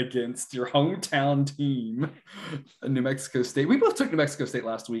favorite against your hometown team, New Mexico State. We both took New Mexico State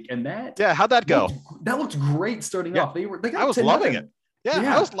last week, and how'd that go? That looked great starting off. I was loving it.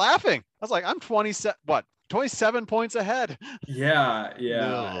 Yeah, I was laughing. I was like, I'm 27 points ahead. Yeah.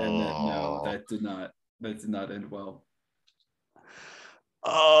 No, that did not end well.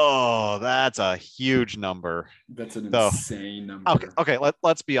 Oh, that's a huge number. That's an insane number. Okay.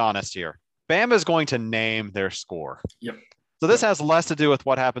 Let's be honest here. Bama is going to name their score. Yep. So this has less to do with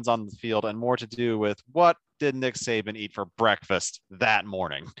what happens on the field and more to do with what did Nick Saban eat for breakfast that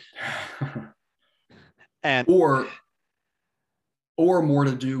morning. And or more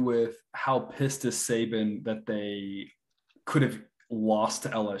to do with how pissed is Saban that they could have lost to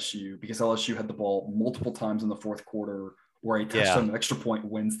LSU, because LSU had the ball multiple times in the fourth quarter where a touchdown, an extra point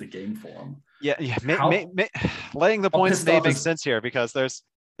wins the game for them. Yeah. Laying the points may make sense here because there's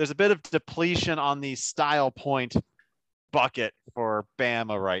a bit of depletion on the style point bucket for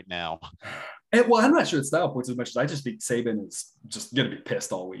Bama right now. And, well, I'm not sure it's style points as much as I just think Saban is just going to be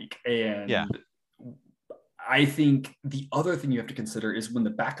pissed all week. And I think the other thing you have to consider is when the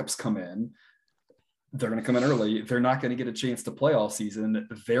backups come in, they're going to come in early. They're not going to get a chance to play all season.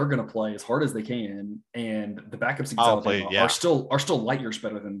 They're going to play as hard as they can. And the backups are still light years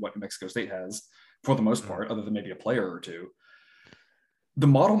better than what New Mexico State has for the most part, other than maybe a player or two. The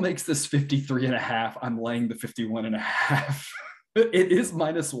model makes this 53.5. I'm laying the 51.5. It is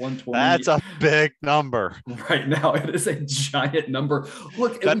minus 120. That's a big number. Right now, it is a giant number.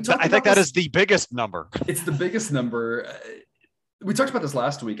 Look, I think that is the biggest number. It's the biggest number. We talked about this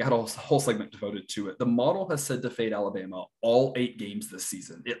last week. I had a whole segment devoted to it. The model has said to fade Alabama all 8 games this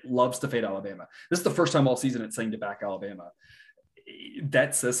season. It loves to fade Alabama. This is the first time all season it's saying to back Alabama.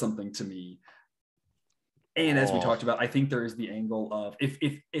 That says something to me. And as we talked about, I think there is the angle of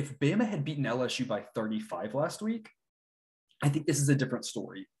if Bama had beaten LSU by 35 last week, I think this is a different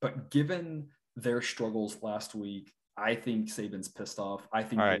story. But given their struggles last week, I think Saban's pissed off. I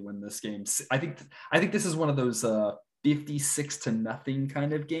think they win this game. I think this is one of those 56-0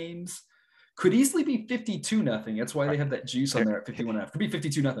 kind of games. Could easily be 52-0. That's why they have that juice on there at 51.5. Could be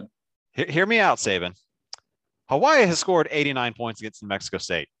 52-0. Hear me out, Saban. Hawaii has scored 89 points against New Mexico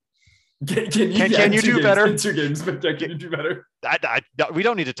State. Can you do better? 2 games, but can you do better? We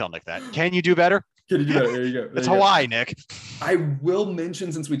don't need to tell Nick that. Can you do better? Can you do better? There you go. It's Hawaii, Nick. I will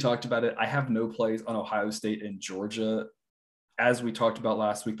mention, since we talked about it, I have no plays on Ohio State and Georgia. As we talked about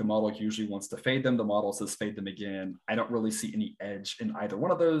last week, the model usually wants to fade them. The model says fade them again. I don't really see any edge in either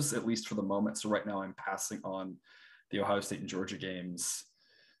one of those, at least for the moment. So right now I'm passing on the Ohio State and Georgia games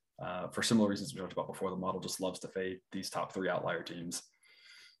for similar reasons we talked about before. The model just loves to fade these top 3 outlier teams.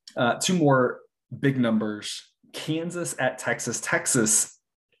 2 more big numbers. Kansas at Texas. Texas.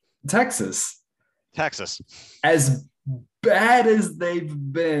 As bad as they've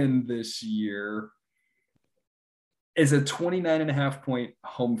been this year, is a 29.5 point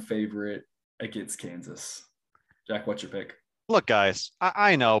home favorite against Kansas. Jack, what's your pick? Look, guys,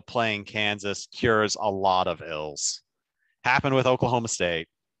 I know playing Kansas cures a lot of ills. Happened with Oklahoma State.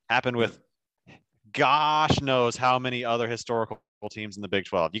 Happened with gosh knows how many other historical teams in the Big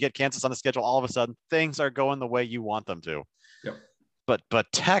 12. You get Kansas on the schedule, all of a sudden things are going the way you want them to. Yep. But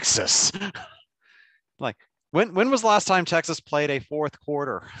Texas, like when was the last time Texas played a fourth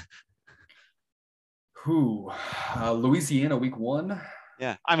quarter? Louisiana week 1.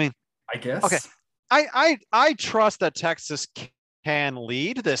 Yeah, I mean, I guess. Okay, I trust that Texas can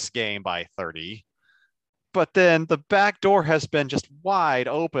lead this game by 30, but then the back door has been just wide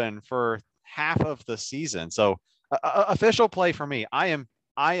open for half of the season. So official play for me. I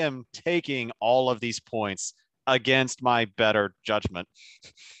am taking all of these points against my better judgment.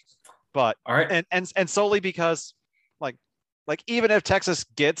 But All right. And solely because like even if Texas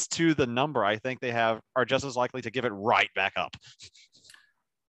gets to the number, I think they are just as likely to give it right back up.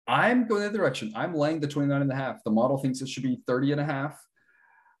 I'm going the other direction. I'm laying the 29.5. The model thinks it should be 30.5.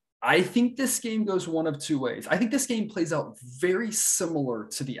 I think this game goes one of two ways. I think this game plays out very similar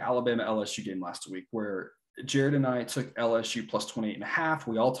to the Alabama LSU game last week, where Jared and I took LSU plus 28.5.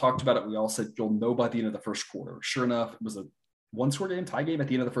 We all talked about it. We all said, you'll know by the end of the first quarter. Sure enough, it was a one-score game, tie game at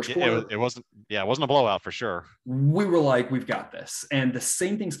the end of the first quarter. It wasn't a blowout for sure. We were like, we've got this. And the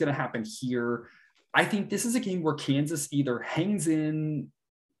same thing's going to happen here. I think this is a game where Kansas either hangs in,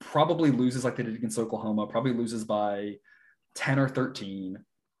 probably loses like they did against Oklahoma, probably loses by 10 or 13,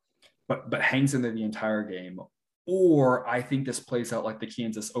 but hangs in there the entire game. Or I think this plays out like the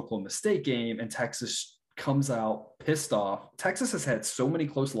Kansas-Oklahoma State game and Texas comes out pissed off. Texas has had so many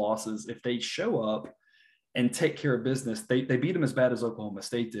close losses. If they show up and take care of business, they beat them as bad as Oklahoma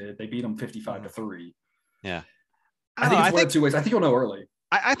State did. They beat them 55-3. Yeah. I think it's one of two ways. I think you'll know early.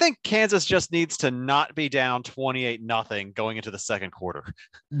 I think Kansas just needs to not be down 28-0 going into the second quarter.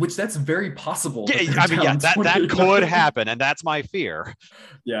 Which that's very possible. Yeah, that could happen, and that's my fear.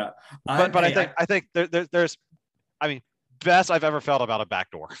 Yeah. But I think there's best I've ever felt about a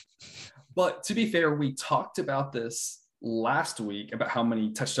backdoor. But to be fair, we talked about this last week about how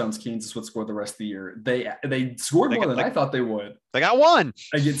many touchdowns Kansas would score the rest of the year. They scored more than I thought they would. They got one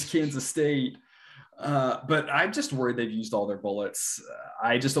against Kansas State. But I'm just worried they've used all their bullets.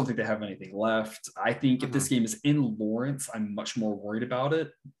 I just don't think they have anything left. I think if this game is in Lawrence, I'm much more worried about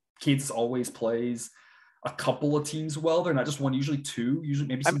it. Kansas always plays a couple of teams well. They're not just one, usually two, usually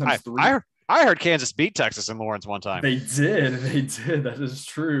maybe sometimes three. I heard Kansas beat Texas in Lawrence one time. They did. That is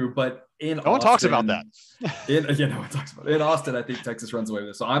true. But no one talks about that. No one talks about it. In Austin, I think Texas runs away with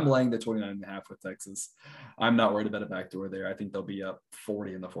it. So I'm laying the 29.5 with Texas. I'm not worried about a backdoor there. I think they'll be up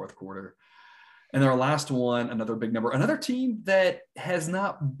 40 in the fourth quarter. And our last one, another big number, another team that has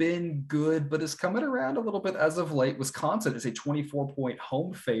not been good, but is coming around a little bit as of late. Wisconsin is a 24-point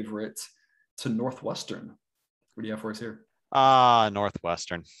home favorite to Northwestern. What do you have for us here?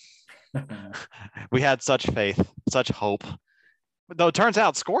 Northwestern. We had such faith, such hope. Though it turns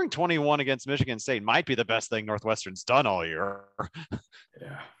out scoring 21 against Michigan State might be the best thing Northwestern's done all year.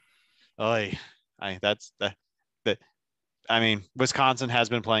 Yeah. Wisconsin has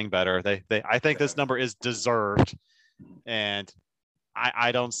been playing better. I think this number is deserved, and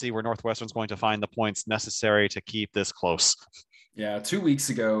I don't see where Northwestern's going to find the points necessary to keep this close. Yeah, 2 weeks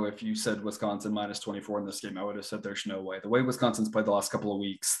ago, if you said Wisconsin minus 24 in this game, I would have said there's no way. The way Wisconsin's played the last couple of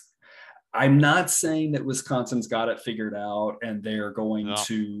weeks, I'm not saying that Wisconsin's got it figured out and they're going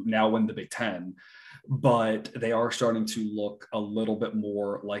to now win the Big Ten, but they are starting to look a little bit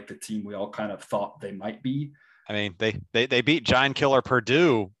more like the team we all kind of thought they might be. I mean, they beat Giant Killer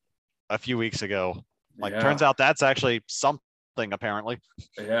Purdue a few weeks ago. Turns out that's actually something, apparently.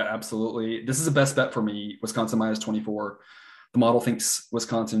 Yeah, absolutely. This is a best bet for me. Wisconsin minus 24. The model thinks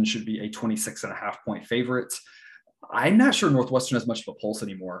Wisconsin should be a 26.5 point favorite. I'm not sure Northwestern has much of a pulse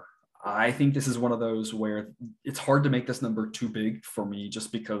anymore. I think this is one of those where it's hard to make this number too big for me,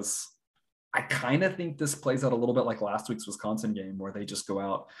 just because I kind of think this plays out a little bit like last week's Wisconsin game, where they just go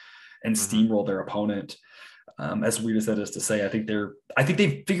out and steamroll their opponent. As weird as that is to say, I think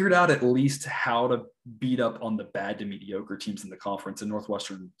they've figured out at least how to beat up on the bad to mediocre teams in the conference, and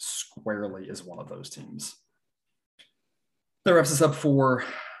Northwestern squarely is one of those teams. That wraps us up for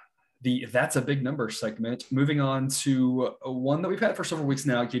the That's a Big Number segment. Moving on to one that we've had for several weeks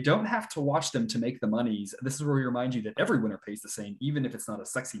now. You don't have to watch them to make the monies. This is where we remind you that every winner pays the same, even if it's not a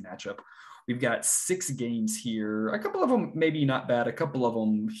sexy matchup. We've got 6 games here. A couple of them maybe not bad. A couple of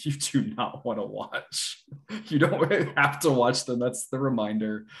them you do not want to watch. You don't have to watch them. That's the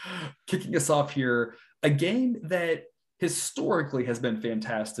reminder. Kicking us off here, a game that historically has been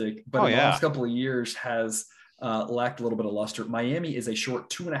fantastic, but in the last couple of years has lacked a little bit of luster. Miami is a short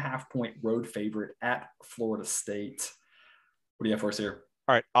 2.5 point road favorite at Florida State. What do you have for us here?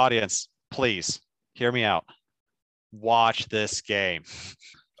 All right, audience, please hear me out. Watch this game.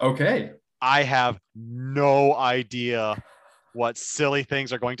 Okay. I have no idea what silly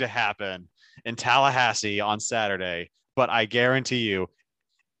things are going to happen in Tallahassee on Saturday, but I guarantee you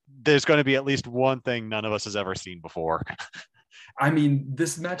there's going to be at least one thing none of us has ever seen before. I mean,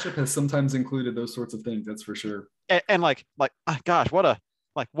 this matchup has sometimes included those sorts of things. That's for sure. And gosh, what a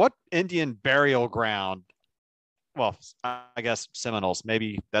like what Indian burial ground? Well, I guess Seminoles.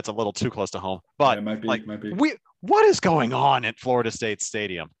 Maybe that's a little too close to home. Yeah, But it might be. like, Might be. what is going on at Florida State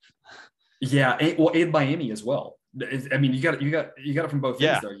Stadium? Yeah, and Miami as well. I mean, you got it from both ends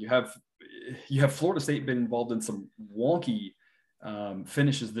Yeah, there. You have Florida State been involved in some wonky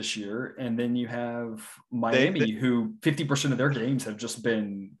finishes this year, and then you have they Miami, who 50% of their games have just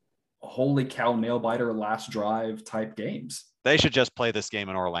been holy cow nail biter last drive type games. they should just play this game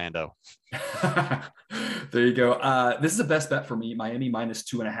in Orlando. There you go. This is a best bet for me. Miami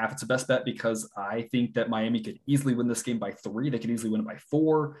 -2.5. It's a best bet because I think that Miami could easily win this game by 3. They could easily win it by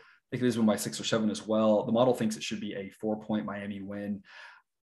 4. They could easily win by 6 or 7 as well. The model thinks it should be a 4-point Miami win.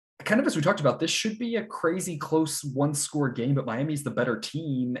 Kind of as we talked about, this should be a crazy close one-score game, but Miami's the better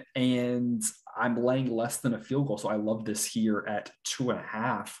team, and I'm laying less than a field goal. So I love this here at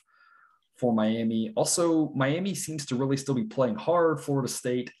 2.5 for Miami. Also, Miami seems to really still be playing hard. Florida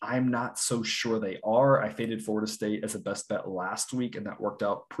State, I'm not so sure they are. I faded Florida State as a best bet last week, and that worked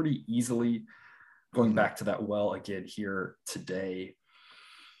out pretty easily. Going back to that well again here today.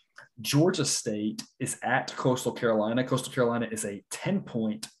 Georgia State is at Coastal Carolina. Coastal Carolina is a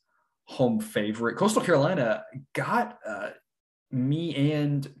 10-point home favorite. Coastal Carolina got me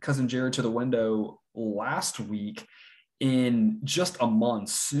and cousin Jared to the window last week in just a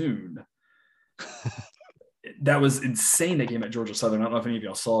monsoon. That was insane, that game at Georgia Southern. I don't know if any of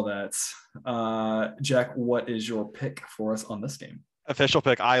y'all saw that. Jack, what is your pick for us on this game? Official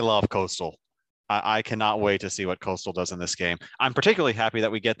pick. I love Coastal. I cannot wait to see what Coastal does in this game. I'm particularly happy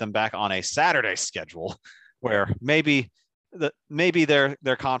that we get them back on a Saturday schedule where maybe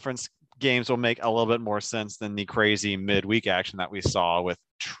their conference games will make a little bit more sense than the crazy midweek action that we saw with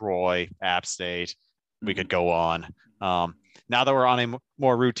Troy, App State. We could go on. Now that we're on a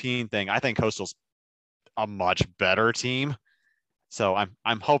more routine thing, I think Coastal's a much better team. So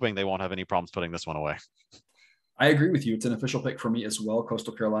I'm hoping they won't have any problems putting this one away. I agree with you. It's an official pick for me as well.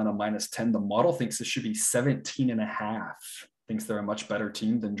 Coastal Carolina -10. The model thinks this should be 17.5. Thinks they're a much better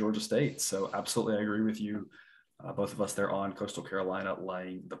team than Georgia State. So absolutely, I agree with you. Both of us there on Coastal Carolina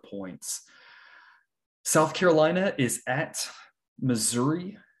laying the points. South Carolina is at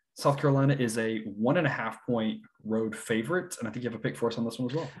Missouri. South Carolina is a 1.5-point road favorite. And I think you have a pick for us on this one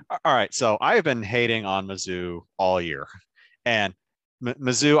as well. All right. So I've been hating on Mizzou all year. And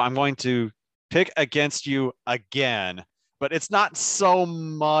Mizzou, I'm going to pick against you again, but it's not so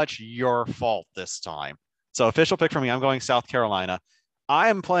much your fault this time. So official pick for me, I'm going South Carolina. I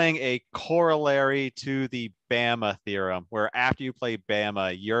am playing a corollary to the Bama theorem, where after you play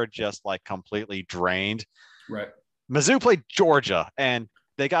Bama, you're just like completely drained. Right. Mizzou played Georgia, and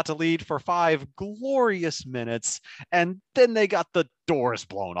they got to lead for 5 glorious minutes, and then they got the doors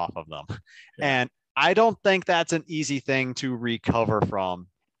blown off of them. Yeah. And I don't think that's an easy thing to recover from,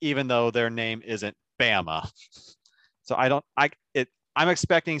 even though their name isn't Bama. So I'm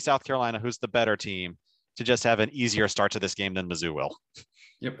expecting South Carolina, who's the better team, to just have an easier start to this game than Mizzou will.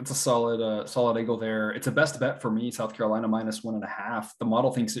 Yep, it's a solid angle there. It's a best bet for me, South Carolina -1.5. The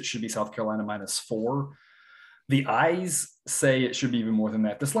model thinks it should be South Carolina -4. The eyes say it should be even more than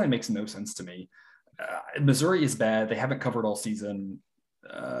that. This line makes no sense to me. Missouri is bad. They haven't covered all season.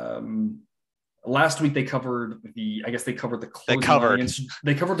 Last week they covered the closing line.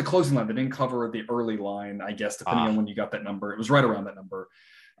 They covered the closing line. They didn't cover the early line, I guess, depending on when you got that number. It was right around that number.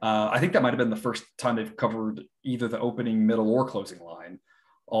 I think that might have been the first time they've covered either the opening, middle, or closing line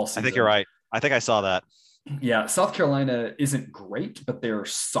all season. I think you're right. I think I saw that. Yeah, South Carolina isn't great, but they're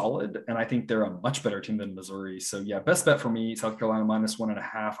solid, and I think they're a much better team than Missouri. So yeah, best bet for me, South Carolina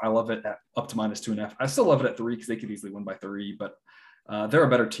 -1.5. I love it at up to -2.5. I still love it at 3 because they could easily win by 3, but they're a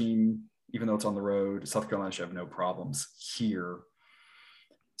better team, even though it's on the road. South Carolina should have no problems here.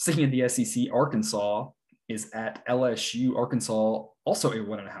 Sticking in the SEC, Arkansas is at LSU. Arkansas, also a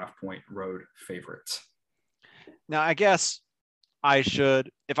 1.5-point road favorite. Now, I guess I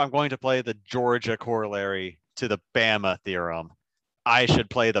should, if I'm going to play the Georgia corollary to the Bama theorem, I should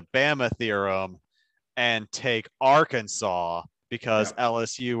play the Bama theorem and take Arkansas, because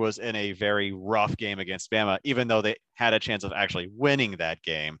LSU was in a very rough game against Bama, even though they had a chance of actually winning that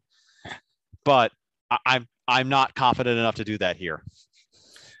game. But I'm not confident enough to do that here.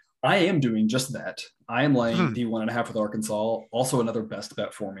 I am doing just that. I am laying the 1.5 with Arkansas. Also another best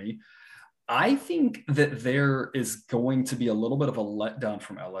bet for me. I think that there is going to be a little bit of a letdown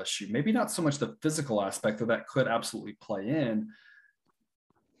from LSU. Maybe not so much the physical aspect, though that could absolutely play in.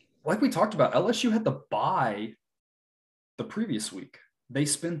 Like we talked about, LSU had the bye the previous week. They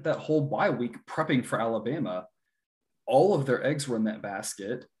spent that whole bye week prepping for Alabama. All of their eggs were in that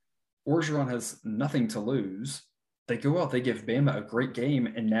basket. Orgeron has nothing to lose. They go out, they give Bama a great game,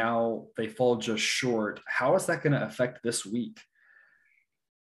 and now they fall just short. How is that going to affect this week?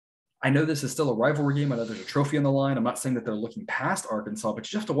 I know this is still a rivalry game. I know there's a trophy on the line. I'm not saying that they're looking past Arkansas,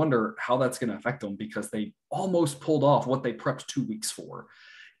 but you have to wonder how that's going to affect them because they almost pulled off what they prepped 2 weeks for.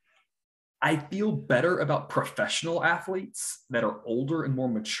 I feel better about professional athletes that are older and more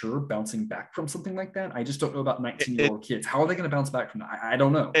mature bouncing back from something like that. I just don't know about 19-year-old kids. How are they going to bounce back from that? I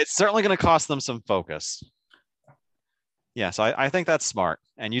don't know. It's certainly going to cost them some focus. Yeah, so I think that's smart.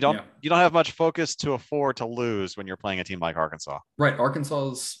 And you don't have much focus to afford to lose when you're playing a team like Arkansas. Right. Arkansas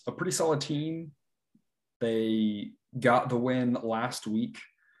is a pretty solid team. They got the win last week.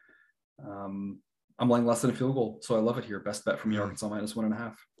 I'm laying less than a field goal, so I love it here. Best bet for me, Arkansas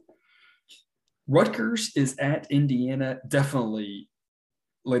 -1.5. Rutgers is at Indiana. Definitely,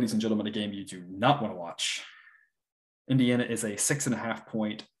 ladies and gentlemen, a game you do not want to watch. Indiana is a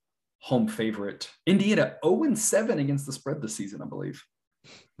 6.5-point home favorite. Indiana 0-7 against the spread this season, I believe.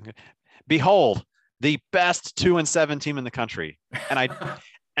 Behold, the best 2-7 team in the country. And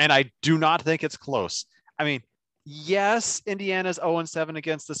I do not think it's close. I mean, yes, Indiana's 0-7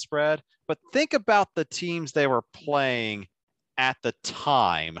 against the spread, but think about the teams they were playing at the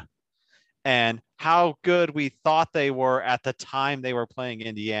time and how good we thought they were at the time they were playing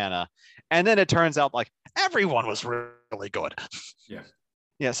Indiana. And then it turns out like everyone was really good. Yeah.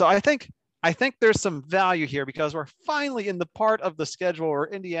 Yeah. So I think there's some value here because we're finally in the part of the schedule where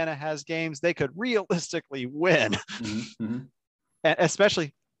Indiana has games they could realistically win. Mm-hmm. And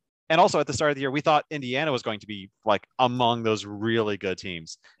especially, and also at the start of the year, we thought Indiana was going to be like among those really good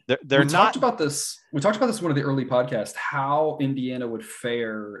teams. They're not. We talked about this in one of the early podcasts, how Indiana would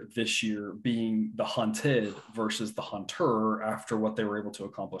fare this year being the hunted versus the hunter after what they were able to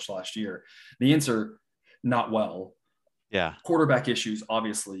accomplish last year. The answer, not well. Yeah. Quarterback issues,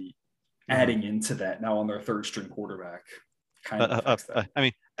 obviously, adding into that now on their third string quarterback kind of affects that. I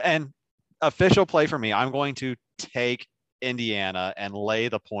mean, and official play for me, I'm going to take Indiana and lay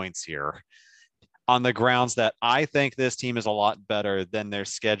the points here on the grounds that I think this team is a lot better than their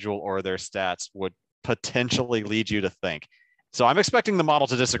schedule or their stats would potentially lead you to think. So I'm expecting the model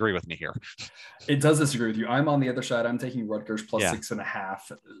to disagree with me here. It does disagree with you. I'm on the other side. I'm taking Rutgers plus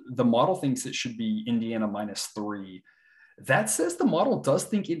 6.5. The model thinks it should be Indiana -3. That says the model does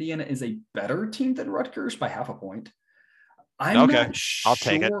think Indiana is a better team than Rutgers by 0.5 point. I'll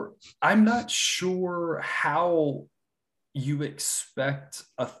take it. I'm not sure how you expect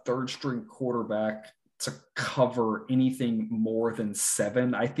a third string quarterback to cover anything more than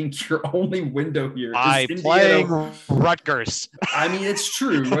 7. I think your only window here is Indiana playing Rutgers. I mean, it's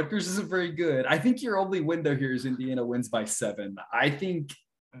true. Rutgers isn't very good. I think your only window here is Indiana wins by 7. I think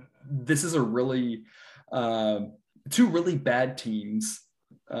this is a really two really bad teams.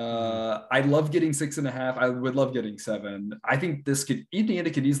 I love getting 6.5. I would love getting 7. I think Indiana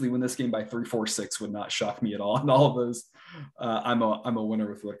could easily win this game by 3, 4, 6. Would not shock me at all. And all of those, I'm a winner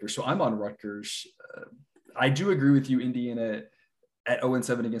with Rutgers, so I'm on Rutgers. I do agree with you. Indiana at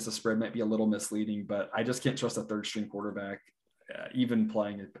 0-7 against the spread might be a little misleading, but I just can't trust a third string quarterback, even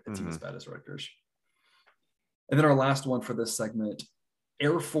playing a team as bad as Rutgers. And then our last one for this segment,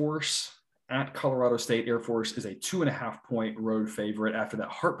 Air Force at Colorado State. Air Force is a 2.5-point road favorite after that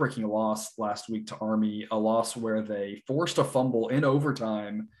heartbreaking loss last week to Army, a loss where they forced a fumble in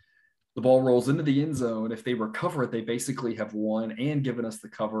overtime. The ball rolls into the end zone. If they recover it, they basically have won and given us the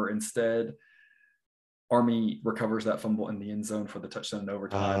cover. Instead, Army recovers that fumble in the end zone for the touchdown in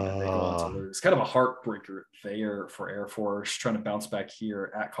overtime, and they go on to lose. Kind of a heartbreaker there for Air Force, trying to bounce back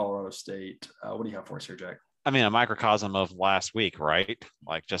here at Colorado State. What do you have for us here, Jack? I mean, a microcosm of last week, right?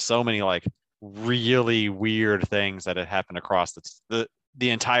 Like just so many like really weird things that had happened across the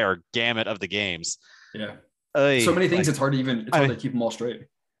entire gamut of the games. Yeah. So many things, it's hard to keep them all straight.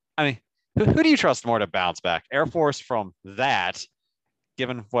 I mean, who do you trust more to bounce back? Air Force from that,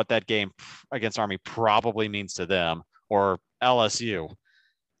 given what that game against Army probably means to them, or LSU?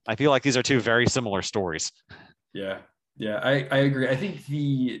 I feel like these are two very similar stories. Yeah, I agree. I think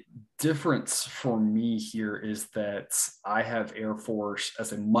the difference for me here is that I have Air Force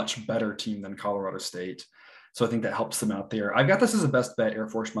as a much better team than Colorado State. So I think that helps them out there. I've got this as a best bet, Air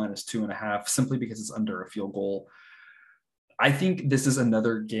Force -2.5, simply because it's under a field goal. I think this is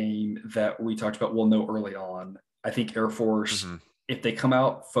another game that we talked about we'll know early on. I think Air Force, if they come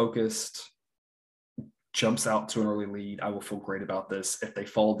out focused, jumps out to an early lead, I will feel great about this. If they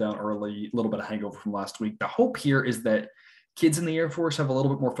fall down early, a little bit of hangover from last week. The hope here is that kids in the Air Force have a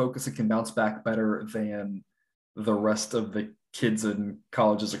little bit more focus and can bounce back better than the rest of the kids in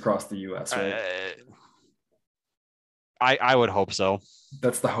colleges across the U.S. Right? I would hope so.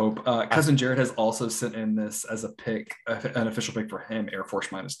 That's the hope. Cousin Jared has also sent in this as a pick, an official pick for him, Air Force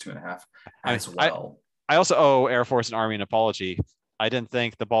 -2.5 I mean, as well. I also owe Air Force and Army an apology. I didn't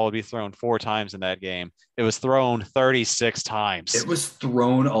think the ball would be thrown 4 times in that game. It was thrown 36 times. It was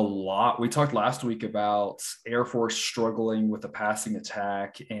thrown a lot. We talked last week about Air Force struggling with the passing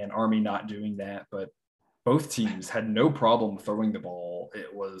attack and Army not doing that, but both teams had no problem throwing the ball.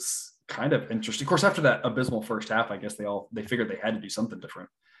 It was kind of interesting. Of course, after that abysmal first half, I guess they figured they had to do something different.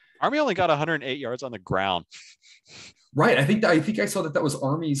 Army only got 108 yards on the ground. Right. I think I saw that was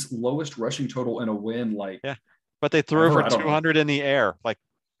Army's lowest rushing total in a win. Like, yeah, but they threw for 200 in the air. Like,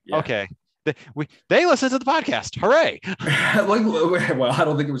 yeah. Okay, they listened to the podcast. Hooray! Well, I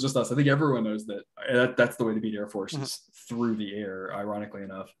don't think it was just us. I think everyone knows that's the way to beat Air Force is through the air. Ironically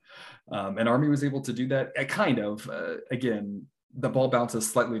enough, and Army was able to do that. Kind of. Again, the ball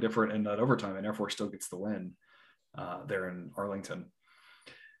bounces slightly different in that overtime, and Air Force still gets the win there in Arlington.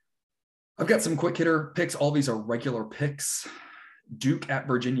 I've got some quick hitter picks. All these are regular picks. Duke at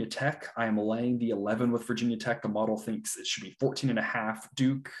Virginia Tech. I am laying the 11 with Virginia Tech. The model thinks it should be 14.5.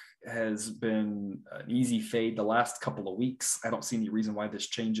 Duke has been an easy fade the last couple of weeks. I don't see any reason why this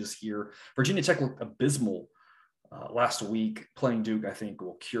changes here. Virginia Tech looked abysmal last week. Playing Duke, I think,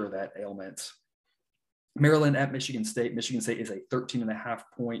 will cure that ailment. Maryland at Michigan State. Michigan State is a 13.5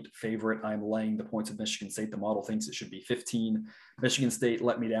 point favorite. I'm laying the points of Michigan State. The model thinks it should be 15. Michigan State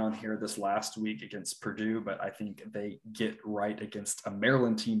let me down here this last week against Purdue, but I think they get right against a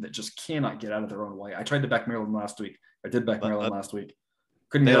Maryland team that just cannot get out of their own way. I tried to back Maryland last week. I did back Maryland last week.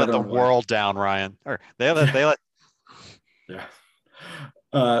 Couldn't get out of their own way. They let the world down, Ryan. Or they let. Yeah.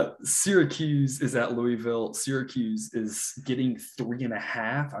 Syracuse is at Louisville. Syracuse is getting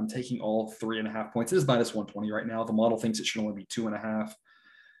 3.5. I'm taking all 3.5 points. It is -120 right now. The model thinks it should only be 2.5.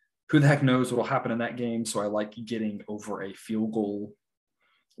 Who the heck knows what will happen in that game? So I like getting over a field goal.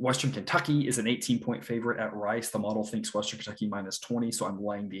 Western Kentucky is an 18-point favorite at Rice. The model thinks Western Kentucky -20, so I'm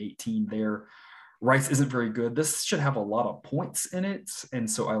laying the 18 there. Rice isn't very good. This should have a lot of points in it, and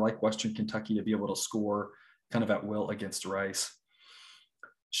so I like Western Kentucky to be able to score kind of at will against Rice.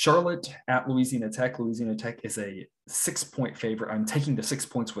 Charlotte at Louisiana Tech. Louisiana Tech is a 6-point favorite. I'm taking the 6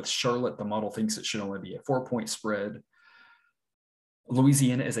 points with Charlotte. The model thinks it should only be a 4-point spread.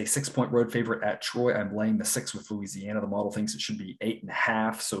 Louisiana is a 6-point road favorite at Troy. I'm laying the 6 with Louisiana. The model thinks it should be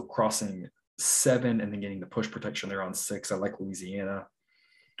 8.5. So crossing 7 and then getting the push protection there on 6. I like Louisiana.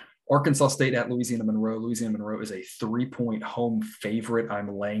 Arkansas State at Louisiana Monroe. Louisiana Monroe is a 3-point home favorite.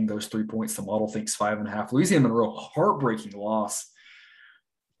 I'm laying those 3 points. The model thinks 5.5. Louisiana Monroe, heartbreaking loss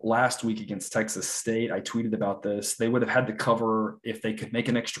last week against Texas State. I tweeted about this. They would have had to cover if they could make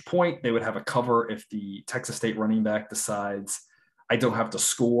an extra point. They would have a cover if the Texas State running back decides I don't have to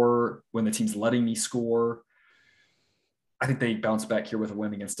score when the team's letting me score. I think they bounce back here with a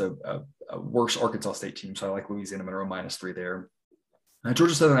win against a worse Arkansas State team. So I like Louisiana Monroe -3 there.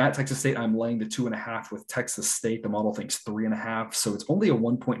 Georgia Southern at Texas State. I'm laying the 2.5 with Texas State. The model thinks 3.5. So it's only a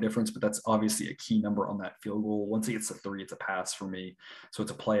 1-point difference, but that's obviously a key number on that field goal. Once it gets to 3, it's a pass for me. So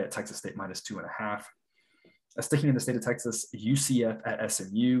it's a play at Texas State -2.5. Sticking in the state of Texas, UCF at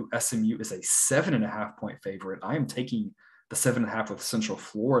SMU. SMU is a 7.5-point favorite. I am taking the 7.5 with Central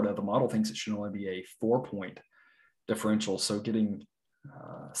Florida. The model thinks it should only be a 4-point differential. So getting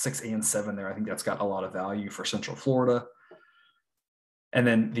 6 and 7 there, I think that's got a lot of value for Central Florida. And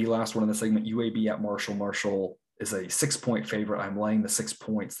then the last one in the segment, UAB at Marshall. Marshall is a 6-point favorite. I'm laying the 6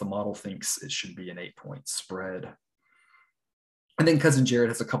 points. The model thinks it should be an 8-point spread. And then Cousin Jared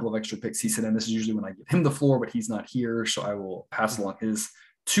has a couple of extra picks he sent in. This is usually when I give him the floor, but he's not here. So I will pass along his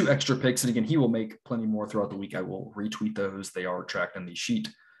 2 extra picks. And again, he will make plenty more throughout the week. I will retweet those. They are tracked on the sheet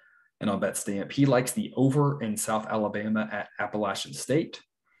and on BetStamp. He likes the over in South Alabama at Appalachian State.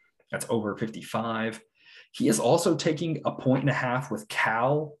 That's over 55. He is also taking a 1.5 with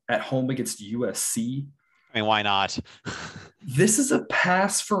Cal at home against USC. I mean, why not? This is a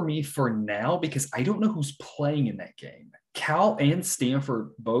pass for me for now because I don't know who's playing in that game. Cal and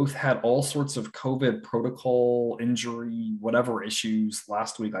Stanford both had all sorts of COVID protocol, injury, whatever issues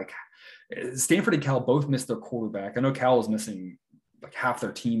last week. Like Stanford and Cal both missed their quarterback. I know Cal was missing like half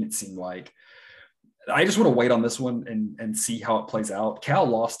their team, it seemed like. I just want to wait on this one and see how it plays out. Cal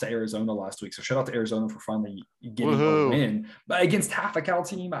lost to Arizona last week, so shout out to Arizona for finally getting a win. But against half a Cal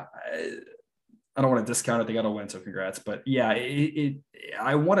team, I don't want to discount it. They got a win, so congrats. But yeah,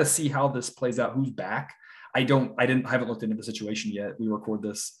 I want to see how this plays out. Who's back? I haven't looked into the situation yet. We record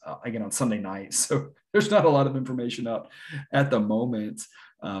this again on Sunday night, so there's not a lot of information out at the moment.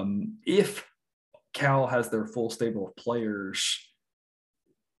 If Cal has their full stable of players,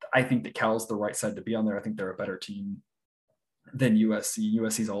 I think that Cal's the right side to be on there. I think they're a better team than USC.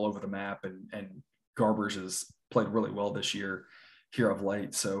 USC's all over the map, and Garbers has played really well this year here of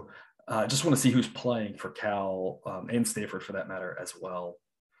late. So just want to see who's playing for Cal and Stanford for that matter as well.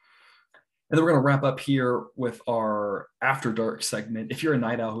 And then we're going to wrap up here with our After Dark segment. If you're a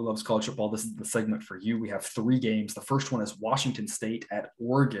night owl who loves college football, this is the segment for you. We have 3 games. The first one is Washington State at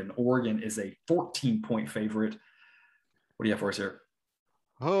Oregon. Oregon is a 14-point favorite. What do you have for us here?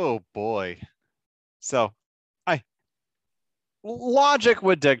 Oh boy. So logic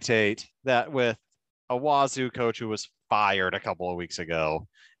would dictate that with a Wazoo coach who was fired a couple of weeks ago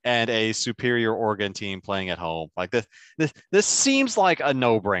and a superior Oregon team playing at home, like this seems like a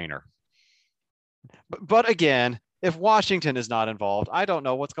no-brainer. But again, if Washington is not involved, I don't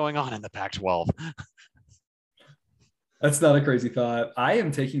know what's going on in the Pac-12. That's not a crazy thought. I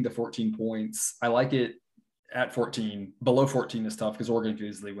am taking the 14 points. I like it at 14. Below 14 is tough because Oregon could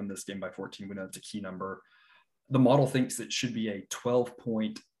easily win this game by 14. We know it's a key number. The model thinks it should be a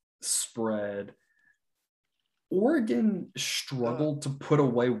 12-point spread. Oregon struggled to put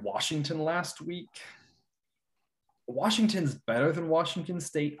away Washington last week. Washington's better than Washington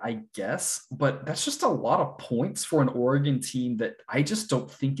State, I guess, but that's just a lot of points for an Oregon team that I just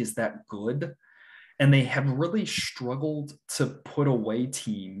don't think is that good. And they have really struggled to put away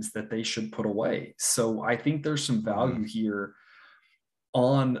teams that they should put away. So I think there's some value here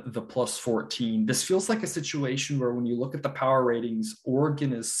on the plus 14. This feels like a situation where when you look at the power ratings,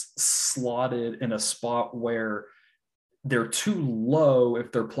 Oregon is slotted in a spot where they're too low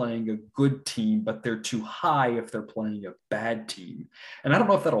if they're playing a good team, but they're too high if they're playing a bad team. And I don't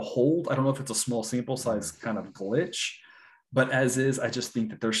know if that'll hold. I don't know if it's a small sample size kind of glitch, but as is, I just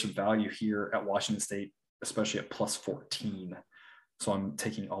think that there's some value here at Washington State, especially at plus 14. So I'm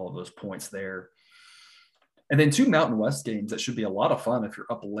taking all of those points there. And then 2 Mountain West games that should be a lot of fun if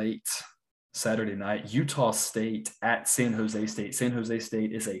you're up late Saturday night. Utah State at San Jose State. San Jose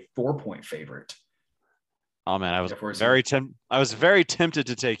State is a 4-point favorite. Oh man, I was very tempted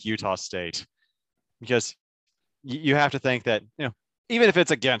to take Utah State because you have to think that, even if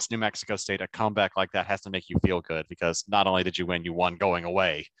it's against New Mexico State, a comeback like that has to make you feel good because not only did you win, you won going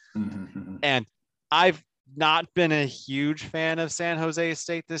away. Mm-hmm. And I've not been a huge fan of San Jose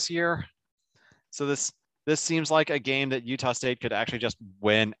State this year. So this seems like a game that Utah State could actually just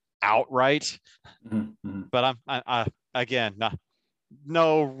win outright. Mm-hmm. But I again,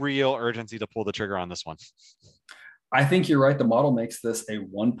 no real urgency to pull the trigger on this one. I think you're right. The model makes this a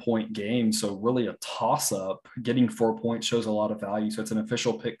 1-point game. So really a toss up. Getting 4 points shows a lot of value. So it's an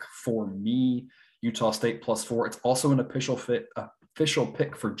official pick for me, Utah State plus 4. It's also an official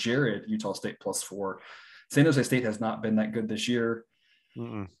pick for Jared, Utah State plus 4. San Jose State has not been that good this year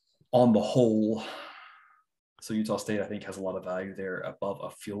on the whole. So Utah State, I think, has a lot of value there above a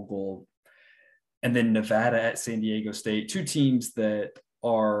field goal. And then Nevada at San Diego State, 2 teams that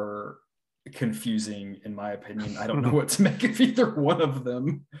are confusing, in my opinion. I don't know what to make of either one of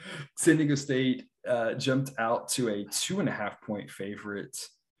them. San Diego State jumped out to a 2.5-point favorite.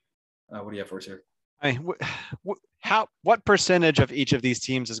 What do you have for us here? I mean, what percentage of each of these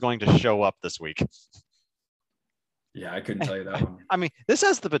teams is going to show up this week? Yeah, I couldn't tell you that one. I mean, this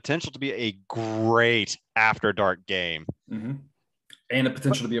has the potential to be a great after dark game. Mm-hmm. And a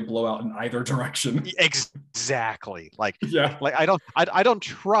potential to be a blowout in either direction. Exactly. I don't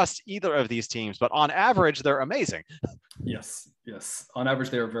trust either of these teams, but on average, they're amazing. Yes. On average,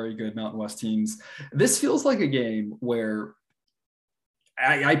 they are very good Mountain West teams. This feels like a game where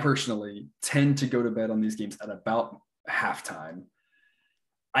I personally tend to go to bed on these games at about halftime.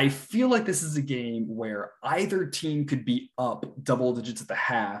 I feel like this is a game where either team could be up double digits at the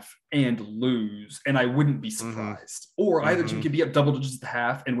half and lose, and I wouldn't be surprised. Or either team could be up double digits at the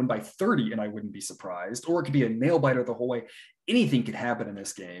half and win by 30, and I wouldn't be surprised. Or it could be a nail biter the whole way. Anything could happen in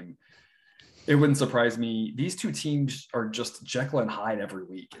this game. It wouldn't surprise me. These 2 teams are just Jekyll and Hyde every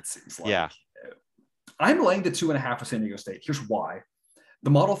week, it seems like. Yeah. I'm laying the 2.5 with San Diego State. Here's why. The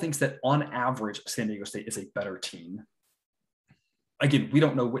model thinks that on average, San Diego State is a better team. Again, we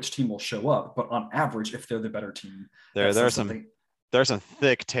don't know which team will show up, but on average, if they're the better team, there are some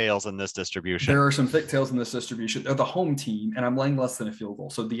thick tails in this distribution. There are some thick tails in this distribution. They're the home team, and I'm laying less than a field goal.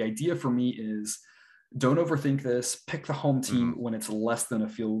 So the idea for me is don't overthink this. Pick the home team when it's less than a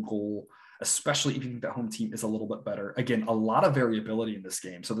field goal, especially if you think that home team is a little bit better. Again, a lot of variability in this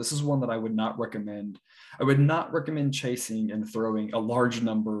game. So this is one that I would not recommend. I would not recommend chasing and throwing a large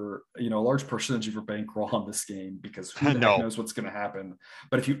number, a large percentage of your bankroll on this game because who the heck knows what's going to happen.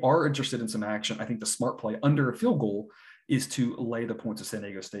 But if you are interested in some action, I think the smart play under a field goal is to lay the points of San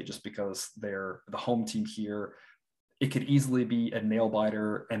Diego State just because they're the home team here. it could easily be a nail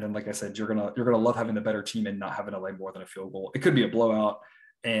biter. And then, like I said, you're gonna love having the better team and not having to lay more than a field goal. It could be a blowout,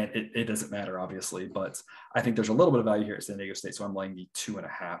 and it doesn't matter, obviously. But I think there's a little bit of value here at San Diego State, so I'm laying the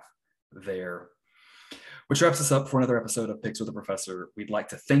 2.5 there. Which wraps us up for another episode of Picks with the Professor. We'd like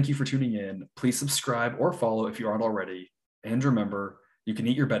to thank you for tuning in. Please subscribe or follow if you aren't already. And remember, you can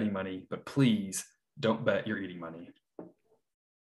eat your betting money, but please don't bet your eating money.